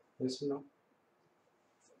 Yes or no?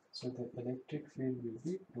 So the electric field will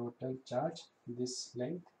be total charge this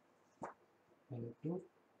length into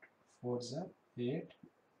 4 is 8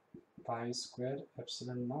 pi square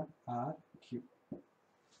epsilon naught R cube.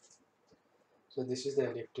 So this is the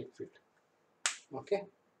electric field. Okay.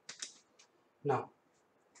 Now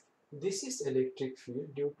this is electric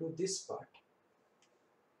field due to this part.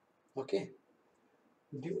 Okay.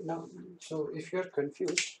 Now, so if you are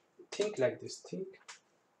confused, think like this. Think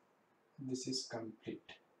this is complete.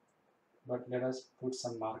 But let us put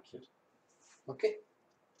some mark here. Okay.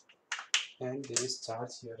 And there is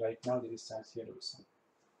charge here. Right now there is charge here also.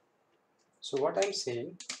 So what I am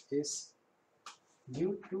saying is,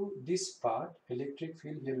 due to this part, electric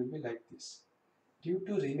field here will be like this. Due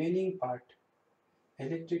to remaining part,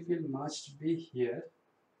 electric field must be here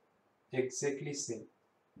exactly same.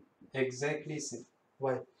 Exactly same.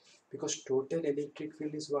 Why? Because total electric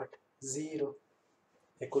field is what? 0.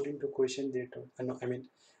 According to question they told. No, I mean,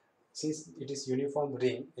 since it is uniform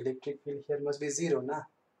ring, electric field here must be 0, na?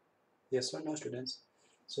 Yes or no, students?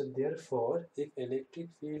 So therefore, if electric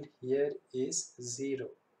field here is 0,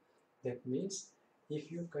 that means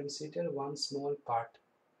if you consider one small part,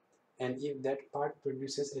 and if that part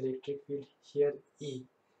produces electric field here E,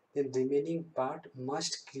 then remaining part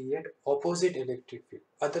must create opposite electric field.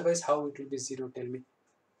 Otherwise, how it will be 0? Tell me.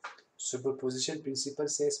 Superposition principle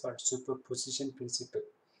says what? Superposition principle.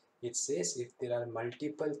 It says if there are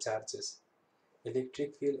multiple charges,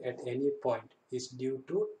 electric field at any point is due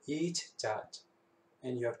to each charge,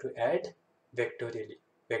 and you have to add vectorially,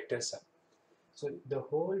 vector sum. So the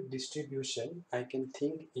whole distribution I can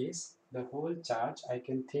think is, the whole charge I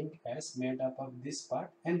can think as made up of this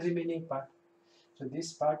part and remaining part. So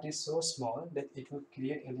this part is so small that it will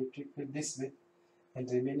create electric field this way, and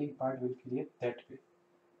remaining part will create that way.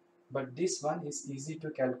 But this one is easy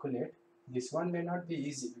to calculate. This one may not be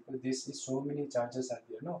easy because this is so many charges are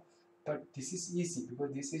there, no. But this is easy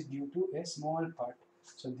because this is due to a small part.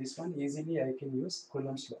 So this one easily I can use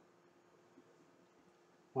Coulomb's law.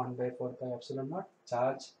 1 by 4 pi epsilon naught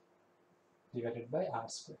charge divided by R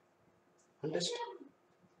square. Understood?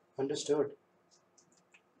 Understood?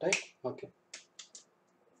 Right? Okay.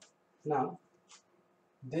 Now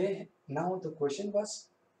the question was,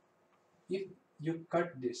 if you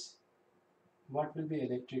cut this, what will be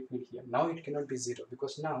electric field here? Now it cannot be 0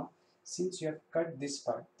 because now since you have cut this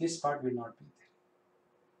part will not be there.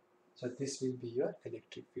 So this will be your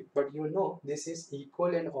electric field. But you know this is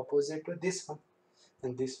equal and opposite to this one,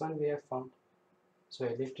 and this one we have found. So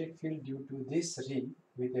electric field due to this ring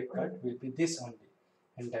with a cut will be this only,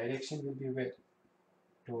 and direction will be where?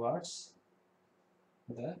 Towards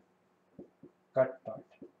the cut part.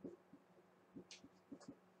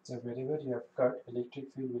 So wherever you have cut, electric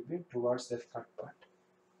field will be towards that cut part.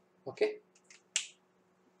 Okay.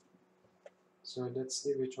 So let's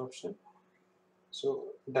see which option. So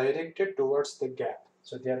directed towards the gap.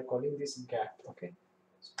 So they are calling this gap. Okay.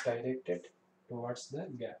 So directed towards the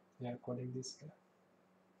gap. They are calling this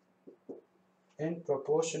gap. And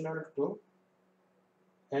proportional to,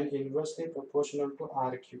 and inversely proportional to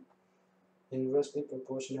R cube. Inversely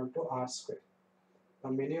proportional to R square. Now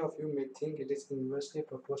many of you may think it is inversely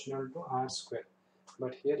proportional to R square,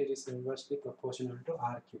 but here it is inversely proportional to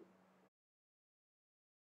R cube.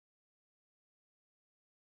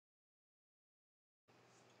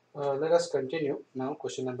 Let us continue now.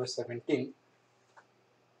 Question number 17.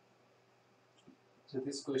 So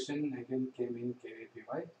this question again came in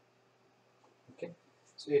KVPY. Okay.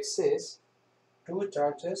 So it says 2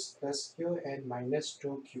 charges plus Q and minus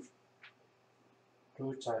 2Q.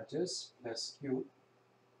 2 charges plus Q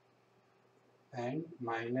and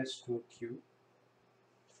minus 2Q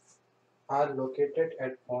are located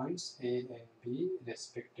at points A and B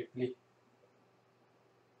respectively.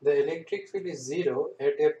 The electric field is 0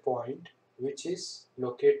 at a point which is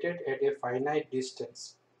located at a finite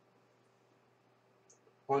distance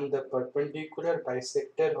on the perpendicular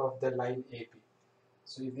bisector of the line AB.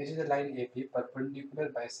 So if this is the line AB, perpendicular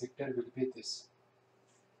bisector will be this.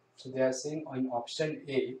 So they are saying on option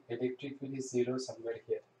A, electric field is 0 somewhere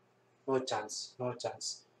here. No chance, no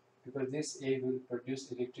chance. Because this A will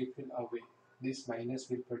produce electric field away. This minus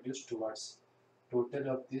will produce towards. Total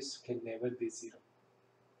of this can never be 0.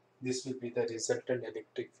 This will be the resultant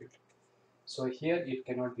electric field. So here it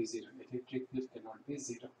cannot be 0. Electric field cannot be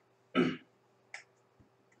 0.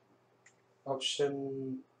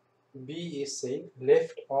 Option B is saying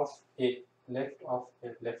left of A, left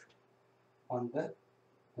on the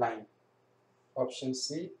line. Option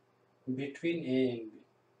C, between A and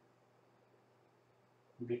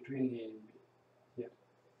B, between A and B. Here.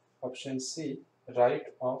 Option C, right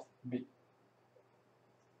of B.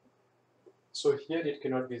 So here it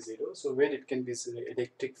cannot be 0. So where it can be 0?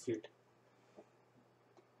 Electric field.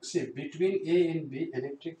 See, between A and B,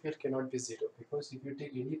 electric field cannot be 0 because if you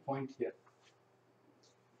take any point here,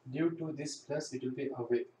 due to this plus it will be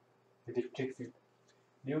away, electric field.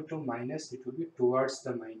 Due to minus it will be towards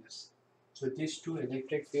the minus. So these two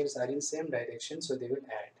electric fields are in same direction, so they will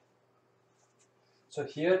add. So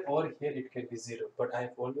here or here it can be 0, but I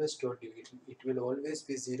have always told you it will always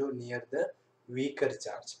be 0 near the weaker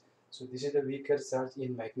charge. So this is the weaker charge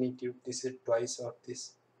in magnitude, this is twice of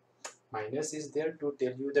this. Minus is there to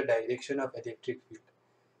tell you the direction of electric field.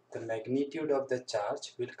 The magnitude of the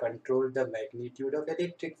charge will control the magnitude of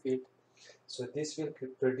electric field. So this will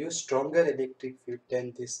produce stronger electric field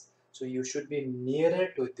than this. So you should be nearer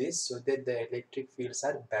to this so that the electric fields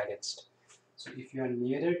are balanced. So if you are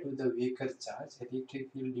nearer to the weaker charge,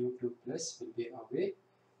 electric field due to plus will be away,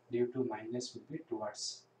 due to minus will be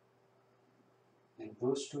towards. And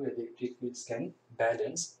those two electric fields can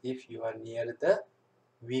balance if you are near the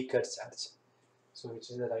weaker charge. So which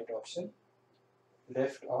is the right option?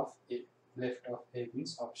 Left of A. Left of A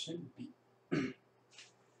means option B.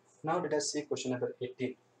 Now let us see question number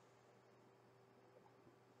 18.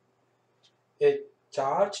 A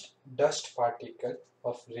charged dust particle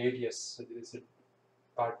of radius. So there is a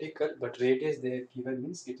particle, but radius they are given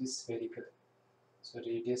means it is spherical. So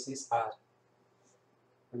radius is R.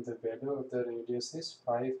 And the value of the radius is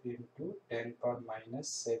 5 into 10 power minus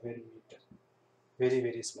 7 meter. Very,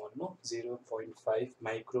 very small, no? 0.5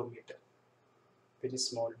 micrometer. Very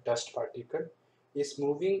small dust particle is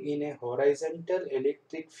moving in a horizontal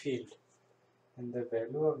electric field. And the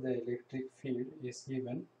value of the electric field is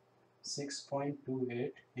given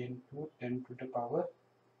 6.28 into 10 to the power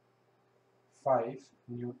 5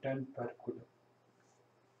 Newton per coulomb.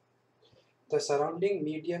 The surrounding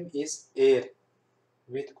medium is air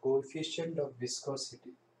with coefficient of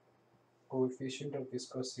viscosity. Coefficient of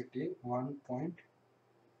viscosity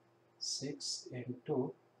 1.6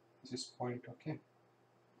 into this point, okay,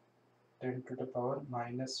 10 to the power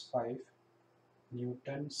minus 5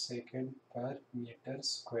 Newton second per meter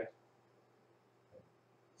square.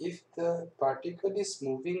 If the particle is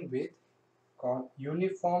moving with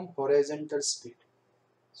uniform horizontal speed,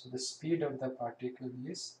 so the speed of the particle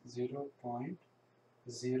is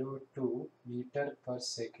 0.02 meter per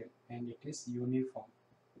second and it is uniform.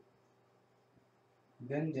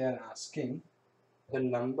 Then they are asking the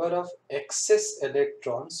number of excess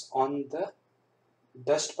electrons on the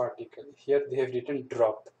dust particle. Here they have written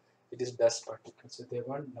drop. It is dust particle. So they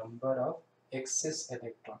want number of excess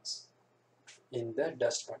electrons in the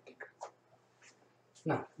dust particle.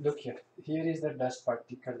 Now look here. Here is the dust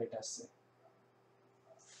particle, let us say.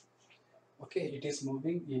 Okay, it is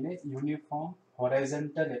moving in a uniform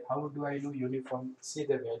horizontal. How do I know uniform? See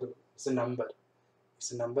the value. It's a number.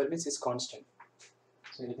 It's a number means it's constant.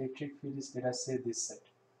 So electric field is, let us say, this side.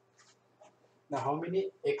 Now how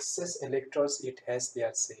many excess electrons it has, they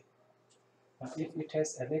are saying. Now if it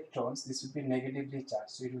has electrons, this will be negatively charged.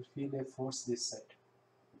 So it will feel a force this side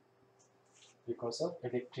because of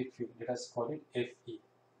electric field. Let us call it Fe.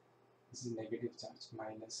 This is negative charge,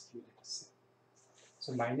 minus Q, let us say.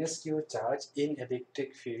 So minus Q charge in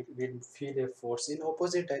electric field will feel a force in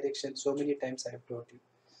opposite direction. So many times I have told you.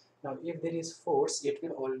 Now if there is force, it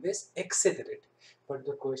will always accelerate. But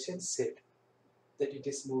the question said that it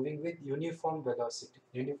is moving with uniform velocity.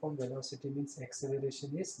 Uniform velocity means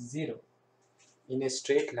acceleration is 0. In a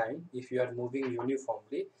straight line, if you are moving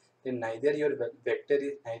uniformly, then neither your vector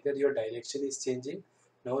is, neither your direction is changing,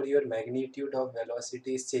 nor your magnitude of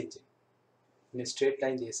velocity is changing. In a straight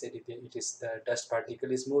line, they said it is the dust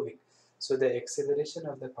particle is moving. So the acceleration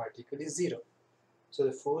of the particle is 0. So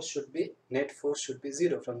the force should be, net force should be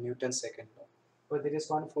 0 from Newton's second law. But there is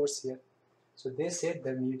one force here. So they said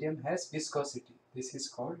the medium has viscosity. This is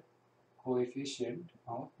called coefficient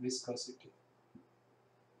of viscosity.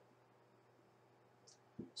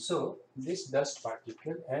 So this dust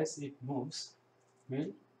particle, as it moves,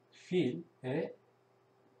 will feel a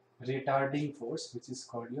retarding force, which is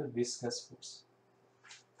called your viscous force.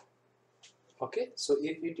 Okay, so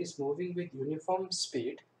if it is moving with uniform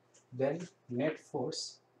speed, then net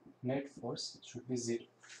force should be 0.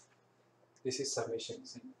 This is summation.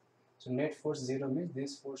 See? So net force 0 means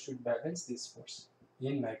this force should balance this force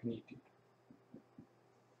in magnitude.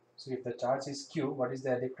 So if the charge is Q, what is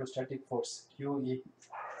the electrostatic force? QE.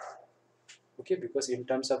 Okay, because in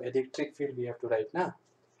terms of electric field we have to write now.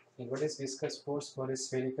 And what is viscous force for a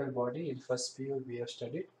spherical body? In first PU we have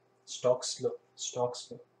studied Stokes law.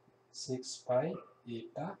 6 pi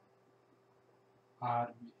eta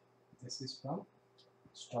RB. This is from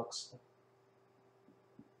Stokes law.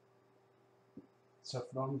 So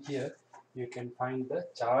from here you can find the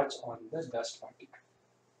charge on the dust particle.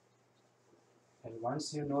 And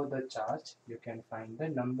once you know the charge, you can find the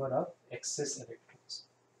number of excess electrons.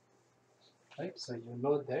 Right? So you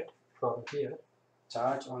know that from here,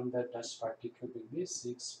 charge on the dust particle will be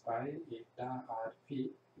 6 pi eta Rp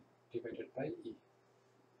divided by E.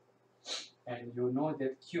 And you know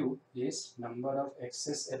that Q is number of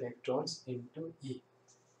excess electrons into E.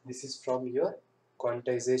 This is from your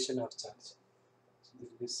quantization of charge. So this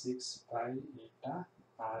will be 6 pi eta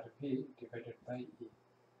Rp divided by E.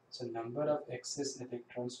 So number of excess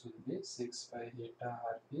electrons will be 6 pi eta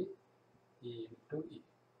Rp E into E.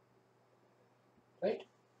 Right?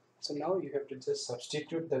 So now you have to just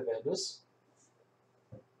substitute the values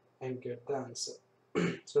and get the answer.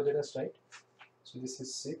 So let us write. So this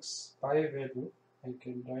is 6 pi value. I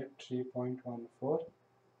can write 3.14.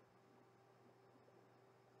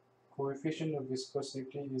 Coefficient of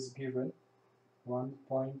viscosity is given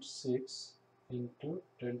 1.6 into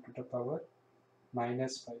 10 to the power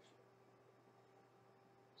minus 5.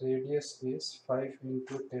 Radius is 5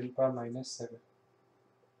 into 10 power minus 7.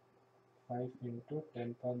 5 into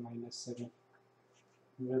 10 power minus 7.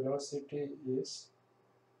 Velocity is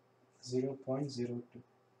 0.02.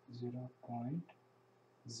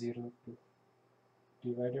 0.02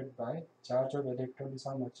 divided by charge of electron is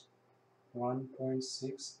how much?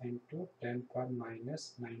 1.6 into 10 power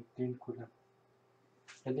minus 19 coulomb.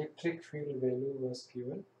 Electric field value was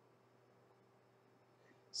given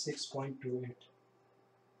 6.28.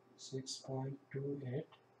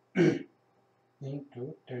 6.28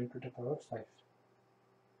 into 10 to the power 5.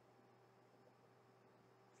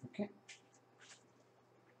 Okay.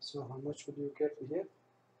 So how much will you get here?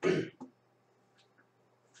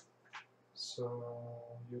 So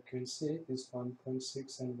you can see this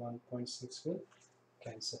 1.6 and 1.6 will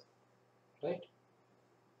cancel, right?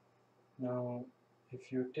 Now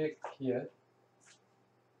if you take here,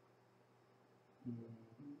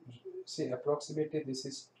 see approximately this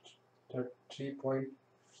is 3.14,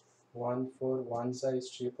 1 za is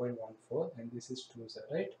 3.14 and this is 2 za,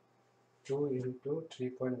 right? 2 into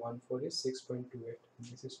 3.14 is 6.28 and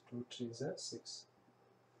this is 2 3 za 6.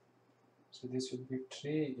 So this will be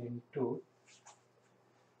 3 into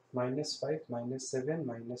minus 5 minus 7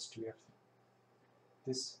 minus 12.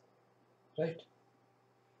 This, right?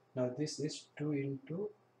 Now this is 2 into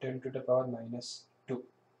 10 to the power minus 2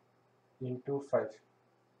 into 5.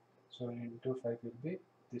 So into 5 will be,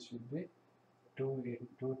 this will be 2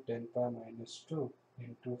 into 10 power minus 2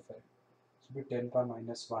 into 5. It will be 10 power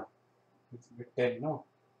minus 1. It will be 10, no?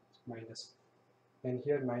 Minus. And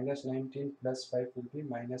here minus 19 plus 5 will be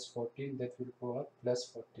minus 14, that will go up plus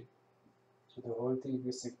 14. So the whole thing will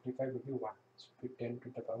be simplified, will be 1. So it will be 10 to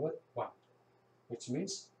the power 1, which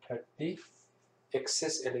means 30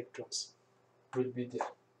 excess electrons will be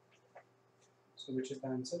there. So which is the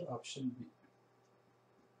answer? Option B.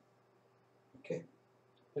 Okay.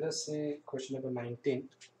 Let us see question number 19.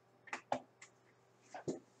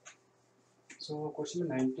 So question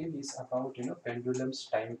number 19 is about pendulum's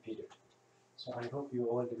time period. So I hope you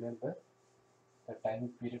all remember the time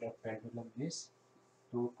period of pendulum is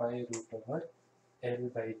 2 pi root over L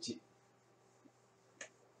by G.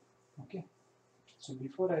 Okay. So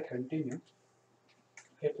before I continue,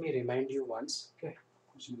 let me remind you once. Okay.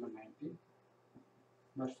 Question number 19.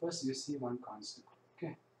 But first you see one constant.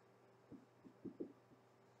 Okay.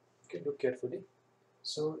 Okay. Look carefully.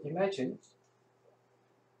 So imagine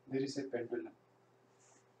there is a pendulum.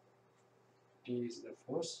 T is the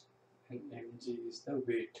force and mg is the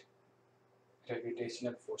weight,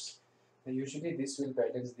 gravitational force. Now usually this will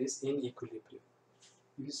balance this in equilibrium.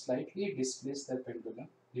 If you slightly displace the pendulum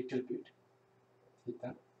little bit,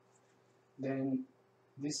 theta, then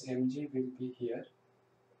this mg will be here,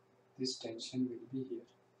 this tension will be here.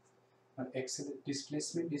 Now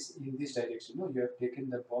displacement is in this direction. No, you have taken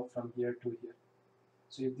the bob from here to here.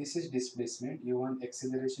 So if this is displacement, you want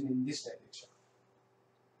acceleration in this direction.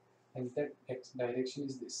 And that direction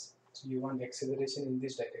is this. So you want acceleration in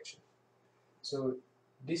this direction. So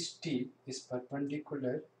this t is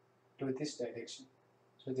perpendicular to this direction.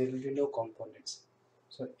 So there will be no components.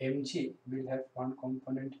 So mg will have one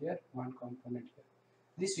component here, one component here.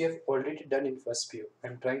 This we have already done in first PU.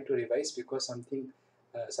 I'm trying to revise because something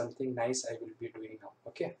nice I will be doing now.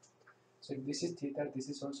 Okay. So if this is theta, this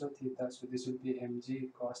is also theta. So this will be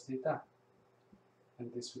mg cos theta,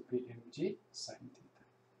 and this will be mg sin theta.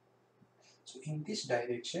 So in this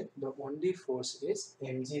direction, the only force is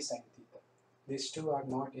mg sin theta. These two are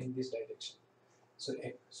not in this direction. So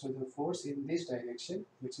the force in this direction,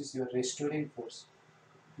 which is your restoring force,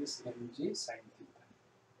 is mg sin theta.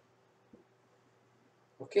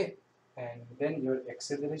 Okay, and then your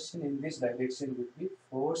acceleration in this direction will be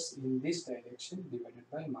force in this direction divided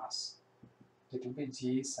by mass. It will be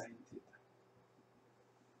g sin theta.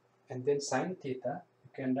 And then sin theta,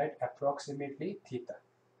 you can write approximately theta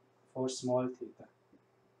for small theta.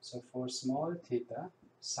 So for small theta,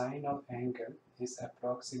 sine of angle is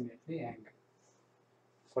approximately angle.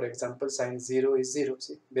 For example, sine 0 is 0,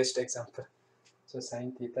 see, best example. So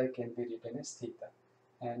sine theta can be written as theta.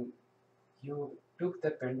 And you took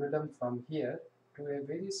the pendulum from here to a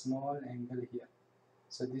very small angle here.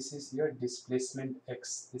 So this is your displacement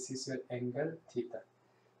x, this is your angle theta.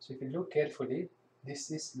 So if you look carefully,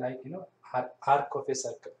 this is like, arc of a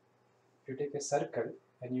circle. If you take a circle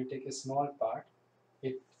and you take a small part,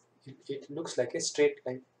 it looks like a straight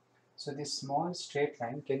line. So this small straight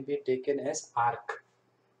line can be taken as arc.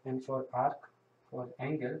 And for arc, for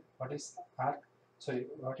angle, what is arc? Sorry,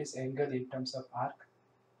 what is angle in terms of arc?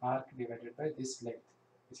 Arc divided by this length,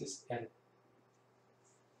 which is L.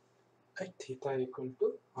 Right, theta equal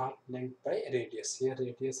to arc length by radius. Here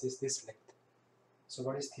radius is this length. So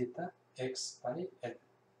what is theta? X by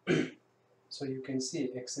L. So you can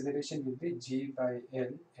see acceleration will be g by L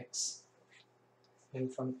x.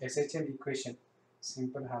 And from SHM equation,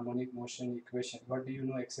 simple harmonic motion equation, what do you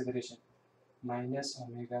know acceleration? Minus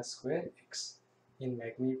omega square x. In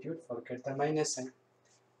magnitude, forget the minus sign.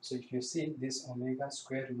 So if you see, this omega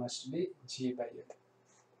square must be g by L.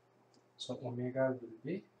 So omega will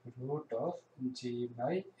be root of g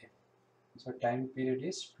by L. So time period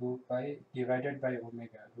is 2 pi divided by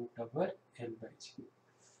omega, root over L by g.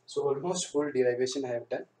 So almost full derivation I have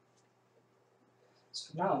done.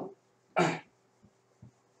 So now,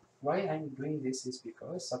 why I am doing this is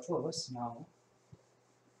because suppose now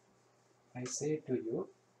I say to you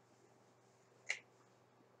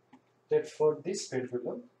that for this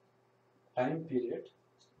pendulum, time period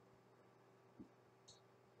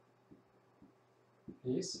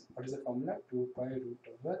is, what is the formula? 2 pi root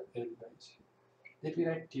over L by g. Let me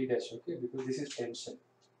write T dash, okay, because this is tension.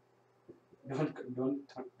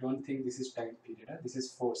 Don't think this is time period. Huh? This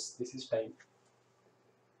is force. This is time.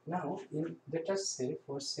 Now, let us say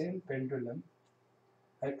for same pendulum,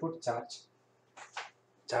 I put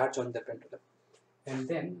charge on the pendulum, and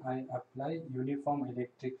then I apply uniform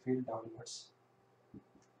electric field downwards.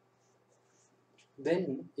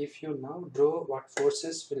 Then, if you now draw what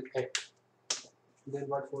forces will act, then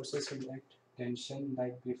what forces will act? Tension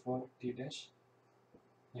like before T dash,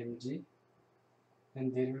 mg,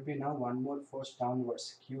 and there will be now one more force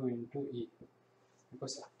downwards, Q into E,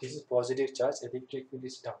 because this is positive charge, electric field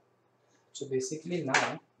is down. So basically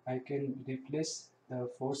now I can replace the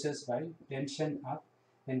forces by tension up,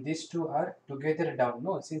 and these two are together down.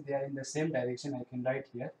 No, since they are in the same direction, I can write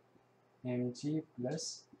here mg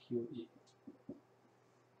plus qe.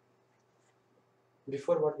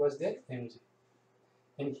 Before what was there? Mg.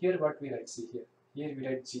 And here what we write? See here. Here we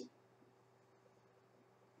write g.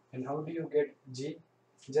 And how do you get g?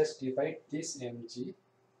 Just divide this mg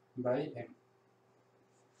by m.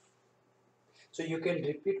 So you can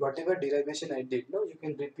repeat whatever derivation I did. No, you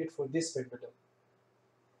can repeat for this pendulum.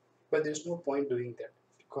 But there is no point doing that,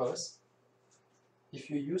 because if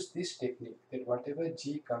you use this technique, then whatever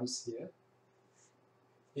g comes here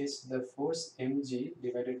is the force mg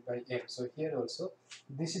divided by m. So here also,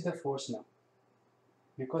 this is the force now.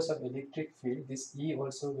 Because of electric field, this E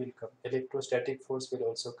also will come. Electrostatic force will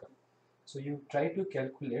also come. So you try to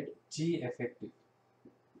calculate G effective.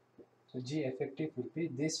 So G effective will be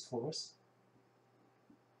this force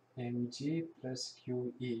mg plus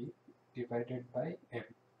qe divided by m,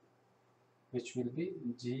 which will be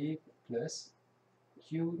g plus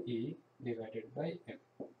qe divided by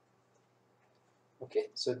m. Okay,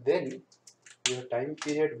 so then your time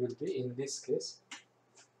period will be, in this case,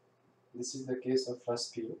 this is the case of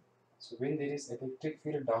first PU. So when there is electric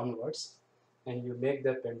field downwards and you make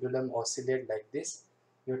the pendulum oscillate like this,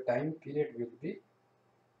 your time period will be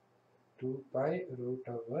 2 pi root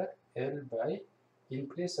over L by, in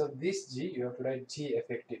place of this G, you have to write G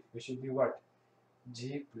effective, which will be what?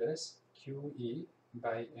 G plus QE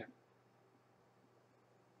by M.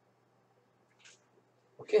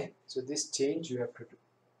 Okay, so this change you have to do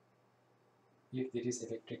if there is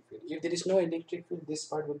electric field. If there is no electric field, this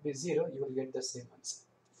part will be 0, you will get the same answer.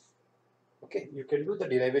 Okay, you can do the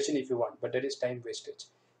derivation if you want, but that is time wastage.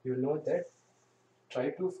 You know that.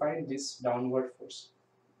 Try to find this downward force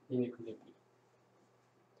in equilibrium,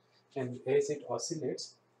 and as it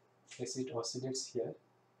oscillates here,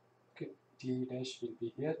 okay, T dash will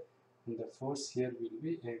be here, and the force here will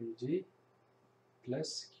be mg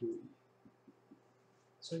plus QE.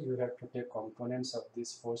 So you have to take components of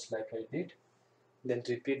this force like I did, then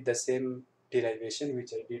repeat the same derivation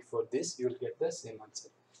which I did for this, you will get the same answer.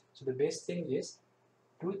 So the best thing is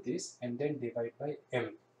do this and then divide by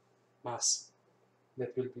m, mass.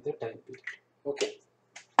 That will be the time period. Okay.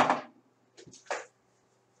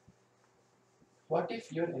 What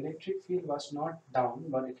if your electric field was not down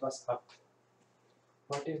but it was up?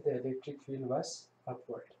 What if the electric field was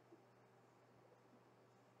upward?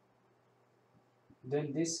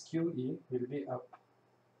 Then this QE will be up,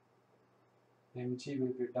 mg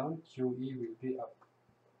will be down, QE will be up.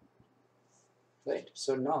 Right?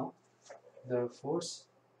 So now the force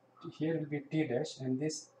here will be T dash, and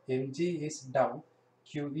this mg is down,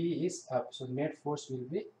 QE is up. So net force will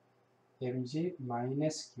be mg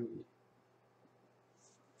minus QE.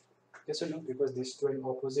 Yes or no? Because these two are in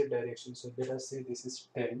opposite direction. So let us say this is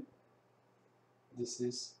 10, this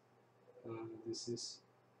is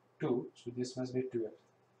 2, so this must be 12.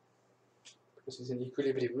 Because it's in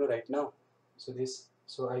equilibrium, no, right now.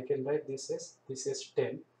 So I can write this as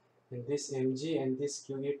 10, and this mg and this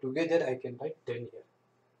QE together I can write 10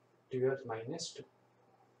 here. 12 minus 2.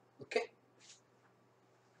 Okay.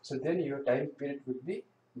 So then your time period will be,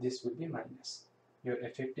 this will be minus. Your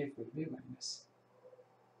effective will be minus.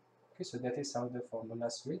 Okay, so that is how the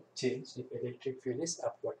formulas will change if electric field is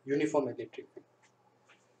upward, uniform electric field.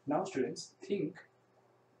 Now students, think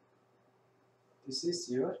this is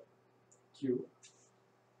your Q,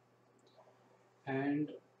 and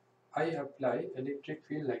I apply electric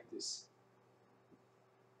field like this.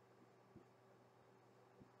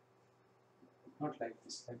 Not like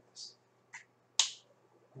this, like this.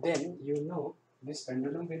 Then you know this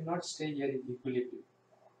pendulum will not stay here in equilibrium.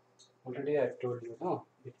 Already I have told you, no,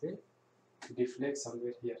 it will deflect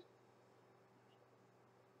somewhere here.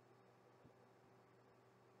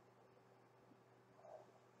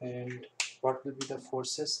 And what will be the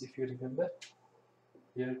forces if you remember?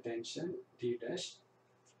 Here tension T dash,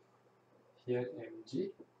 here mg,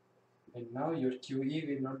 and now your QE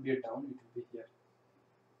will not be down, it will be here.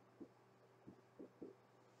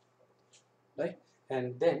 Right?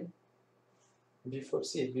 And then before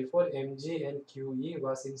mg and QE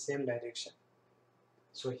was in same direction.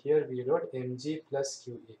 So here we wrote mg plus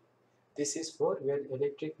QE. This is for when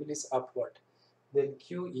electric field is upward. Then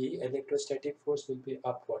QE, electrostatic force, will be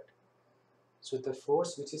upward. So the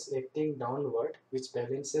force which is acting downward, which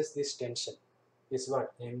balances this tension, is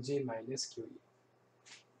what? Mg minus QE.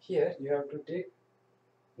 Here you have to take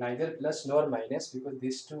neither plus nor minus, because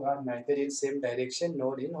these two are neither in same direction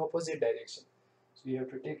nor in opposite direction. So you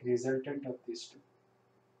have to take resultant of these two.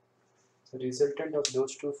 So resultant of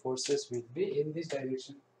those two forces will be in this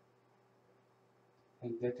direction.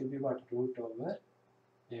 And that will be what? Root over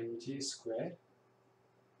mg square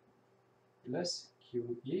plus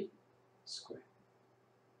QE square.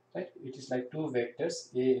 Right? It is like two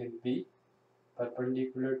vectors A and B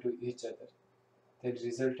perpendicular to each other. The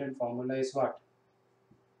resultant formula is what?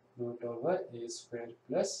 Root over A square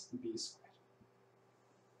plus B square.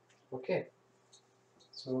 Okay.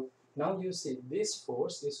 So now you see this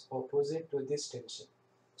force is opposite to this tension.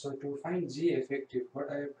 So to find G effective, what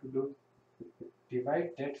I have to do?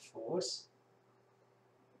 Divide that force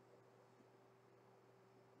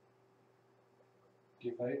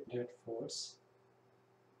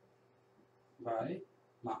by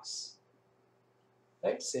mass.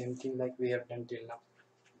 Right? Same thing like we have done till now,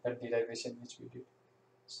 that derivation which we did.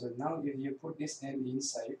 So now if you put this m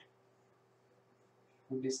inside,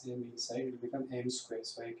 it will become m square.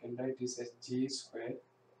 So I can write this as G square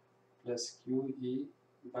plus QE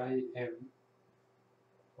by m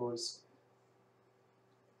whole square.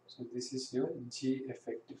 So this is your G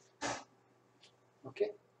effective. Okay.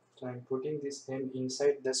 So I'm putting this m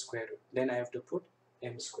inside the square root. Then I have to put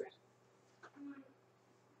m square.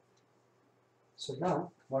 So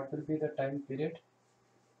now what will be the time period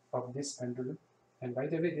of this pendulum? And by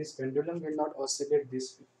the way, this pendulum will not oscillate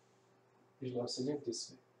this way. It will oscillate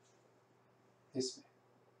this way. This way.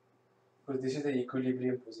 Because this is the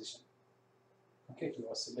equilibrium position. Okay, it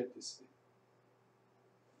will oscillate this way.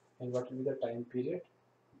 And what will be the time period?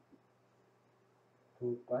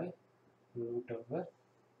 2 pi root over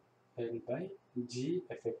L by G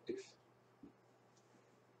effective.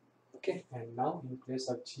 Okay, and now in place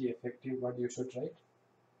of G effective, what you should write?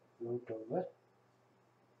 Root over,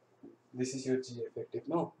 this is your G effective,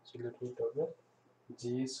 no? So you root over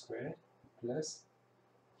G square plus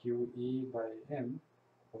QE by M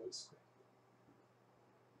whole square.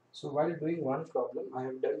 So while doing one problem, I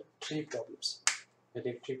have done three problems.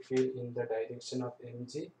 Electric field in the direction of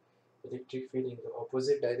mg, electric field in the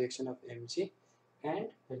opposite direction of mg, and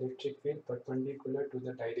electric field perpendicular to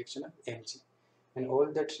the direction of mg. And all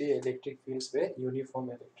the three electric fields were uniform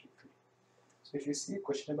electric field. So if you see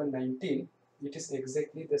question number 19, it is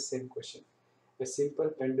exactly the same question. A simple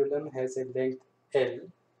pendulum has a length L,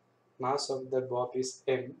 mass of the bob is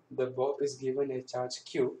m, the bob is given a charge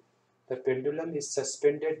q, the pendulum is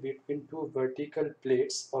suspended between two vertical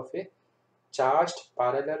plates of a charged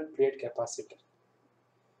parallel plate capacitor.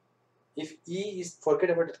 If E is, forget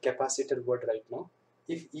about the capacitor word right now,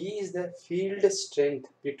 if E is the field strength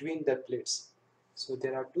between the plates, so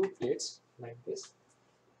there are two plates like this,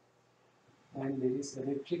 and there is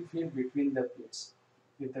electric field between the plates.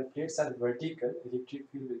 If the plates are vertical, electric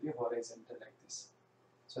field will be horizontal like this.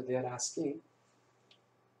 So they are asking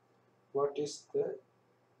what is the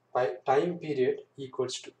time period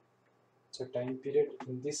equals to. So time period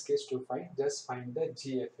in this case to find, just find the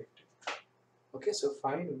G effective. Okay, so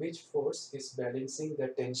find which force is balancing the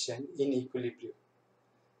tension in equilibrium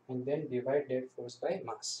and then divide that force by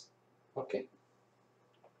mass. Okay,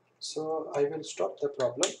 so I will stop the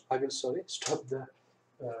problem. I will, sorry, stop the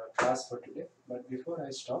class for today. But before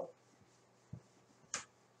I stop,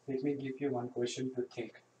 let me give you one question to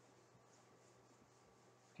think.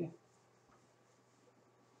 Okay,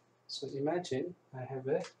 so imagine I have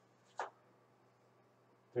a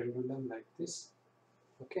pendulum like this.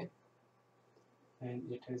 Okay, and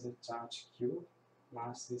it has a charge Q,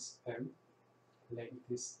 mass is M,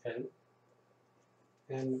 length is L,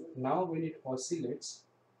 and now when it oscillates,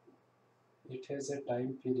 it has a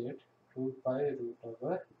time period 2 pi root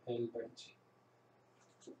over L by G.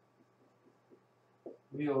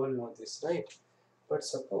 We all know this, right? But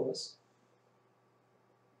suppose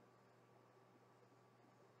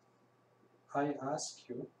I ask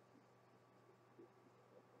you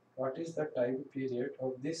what is the time period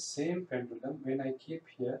of this same pendulum when I keep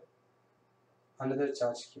here another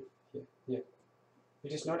charge Q here.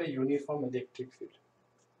 It is not a uniform electric field.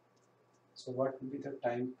 So what will be the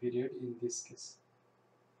time period in this case?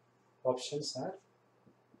 Options are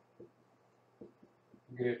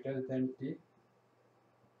greater than T,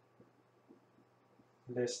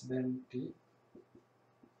 less than T,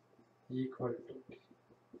 equal to T.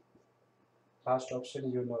 Last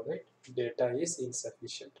option you know, right? Data is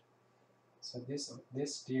insufficient. So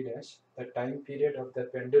this T dash, the time period of the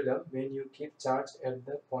pendulum when you keep charge at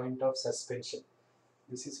the point of suspension.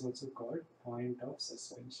 This is also called point of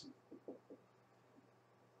suspension.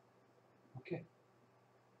 Okay.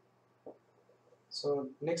 So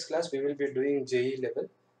next class we will be doing JE level.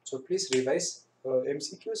 So please revise.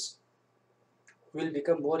 MCQs will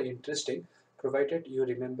become more interesting provided you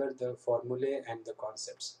remember the formulae and the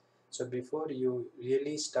concepts. So before you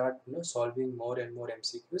really start solving more and more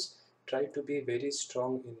MCQs, try to be very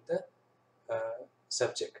strong in the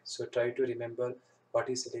subject. So try to remember what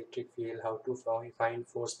is electric field, how to find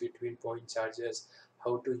force between point charges,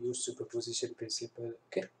 how to use superposition principle.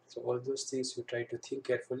 Okay, so all those things you try to think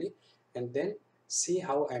carefully and then see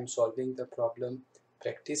how I am solving the problem.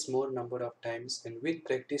 Practice more number of times, and with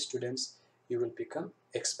practice students you will become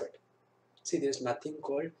expert. See, there's nothing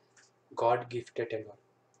called God gifted and all.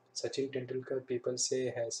 Sachin Tendulkar, people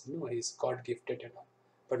say, has he's God gifted and all,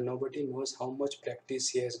 but nobody knows how much practice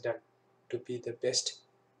he has done to be the best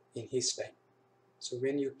in his time. So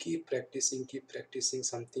when you keep practicing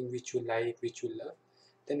something which you like, which you love,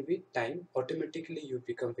 then with time automatically you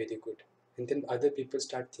become very good, and then other people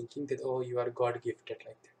start thinking that, oh, you are God gifted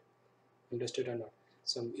like that. Understood or not?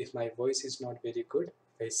 So if my voice is not very good,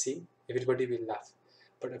 if I sing, everybody will laugh.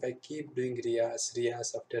 But if I keep doing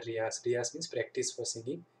riyas after riyas means practice for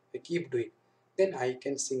singing, I keep doing, then I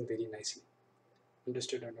can sing very nicely.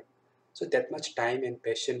 Understood or not? So that much time and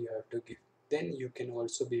passion you have to give. Then you can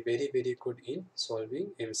also be very, very good in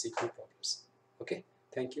solving MCQ problems. Okay,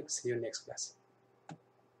 thank you. See you next class.